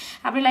দেখাচ্ছি,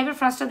 আপনি লাইভের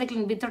ফার্স্টটা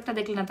দেখলেন, ভিতরটা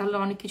দেখলেন না, তাহলে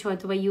অনেক কিছু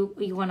হয়তো বা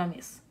ইউ ওয়ানা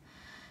মিস।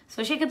 সো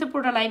সেক্ষেত্রে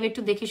পুরোটা লাইভ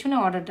একটু দেখে শুনে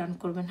অর্ডার ডান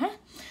করবেন। হ্যাঁ,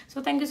 so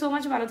thank you so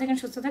much, ভালো থাকেন,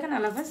 সুস্থ থাকেন,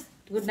 আল্লাহ হাফেজ,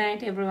 গুড নাইট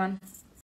এভরিওয়ান।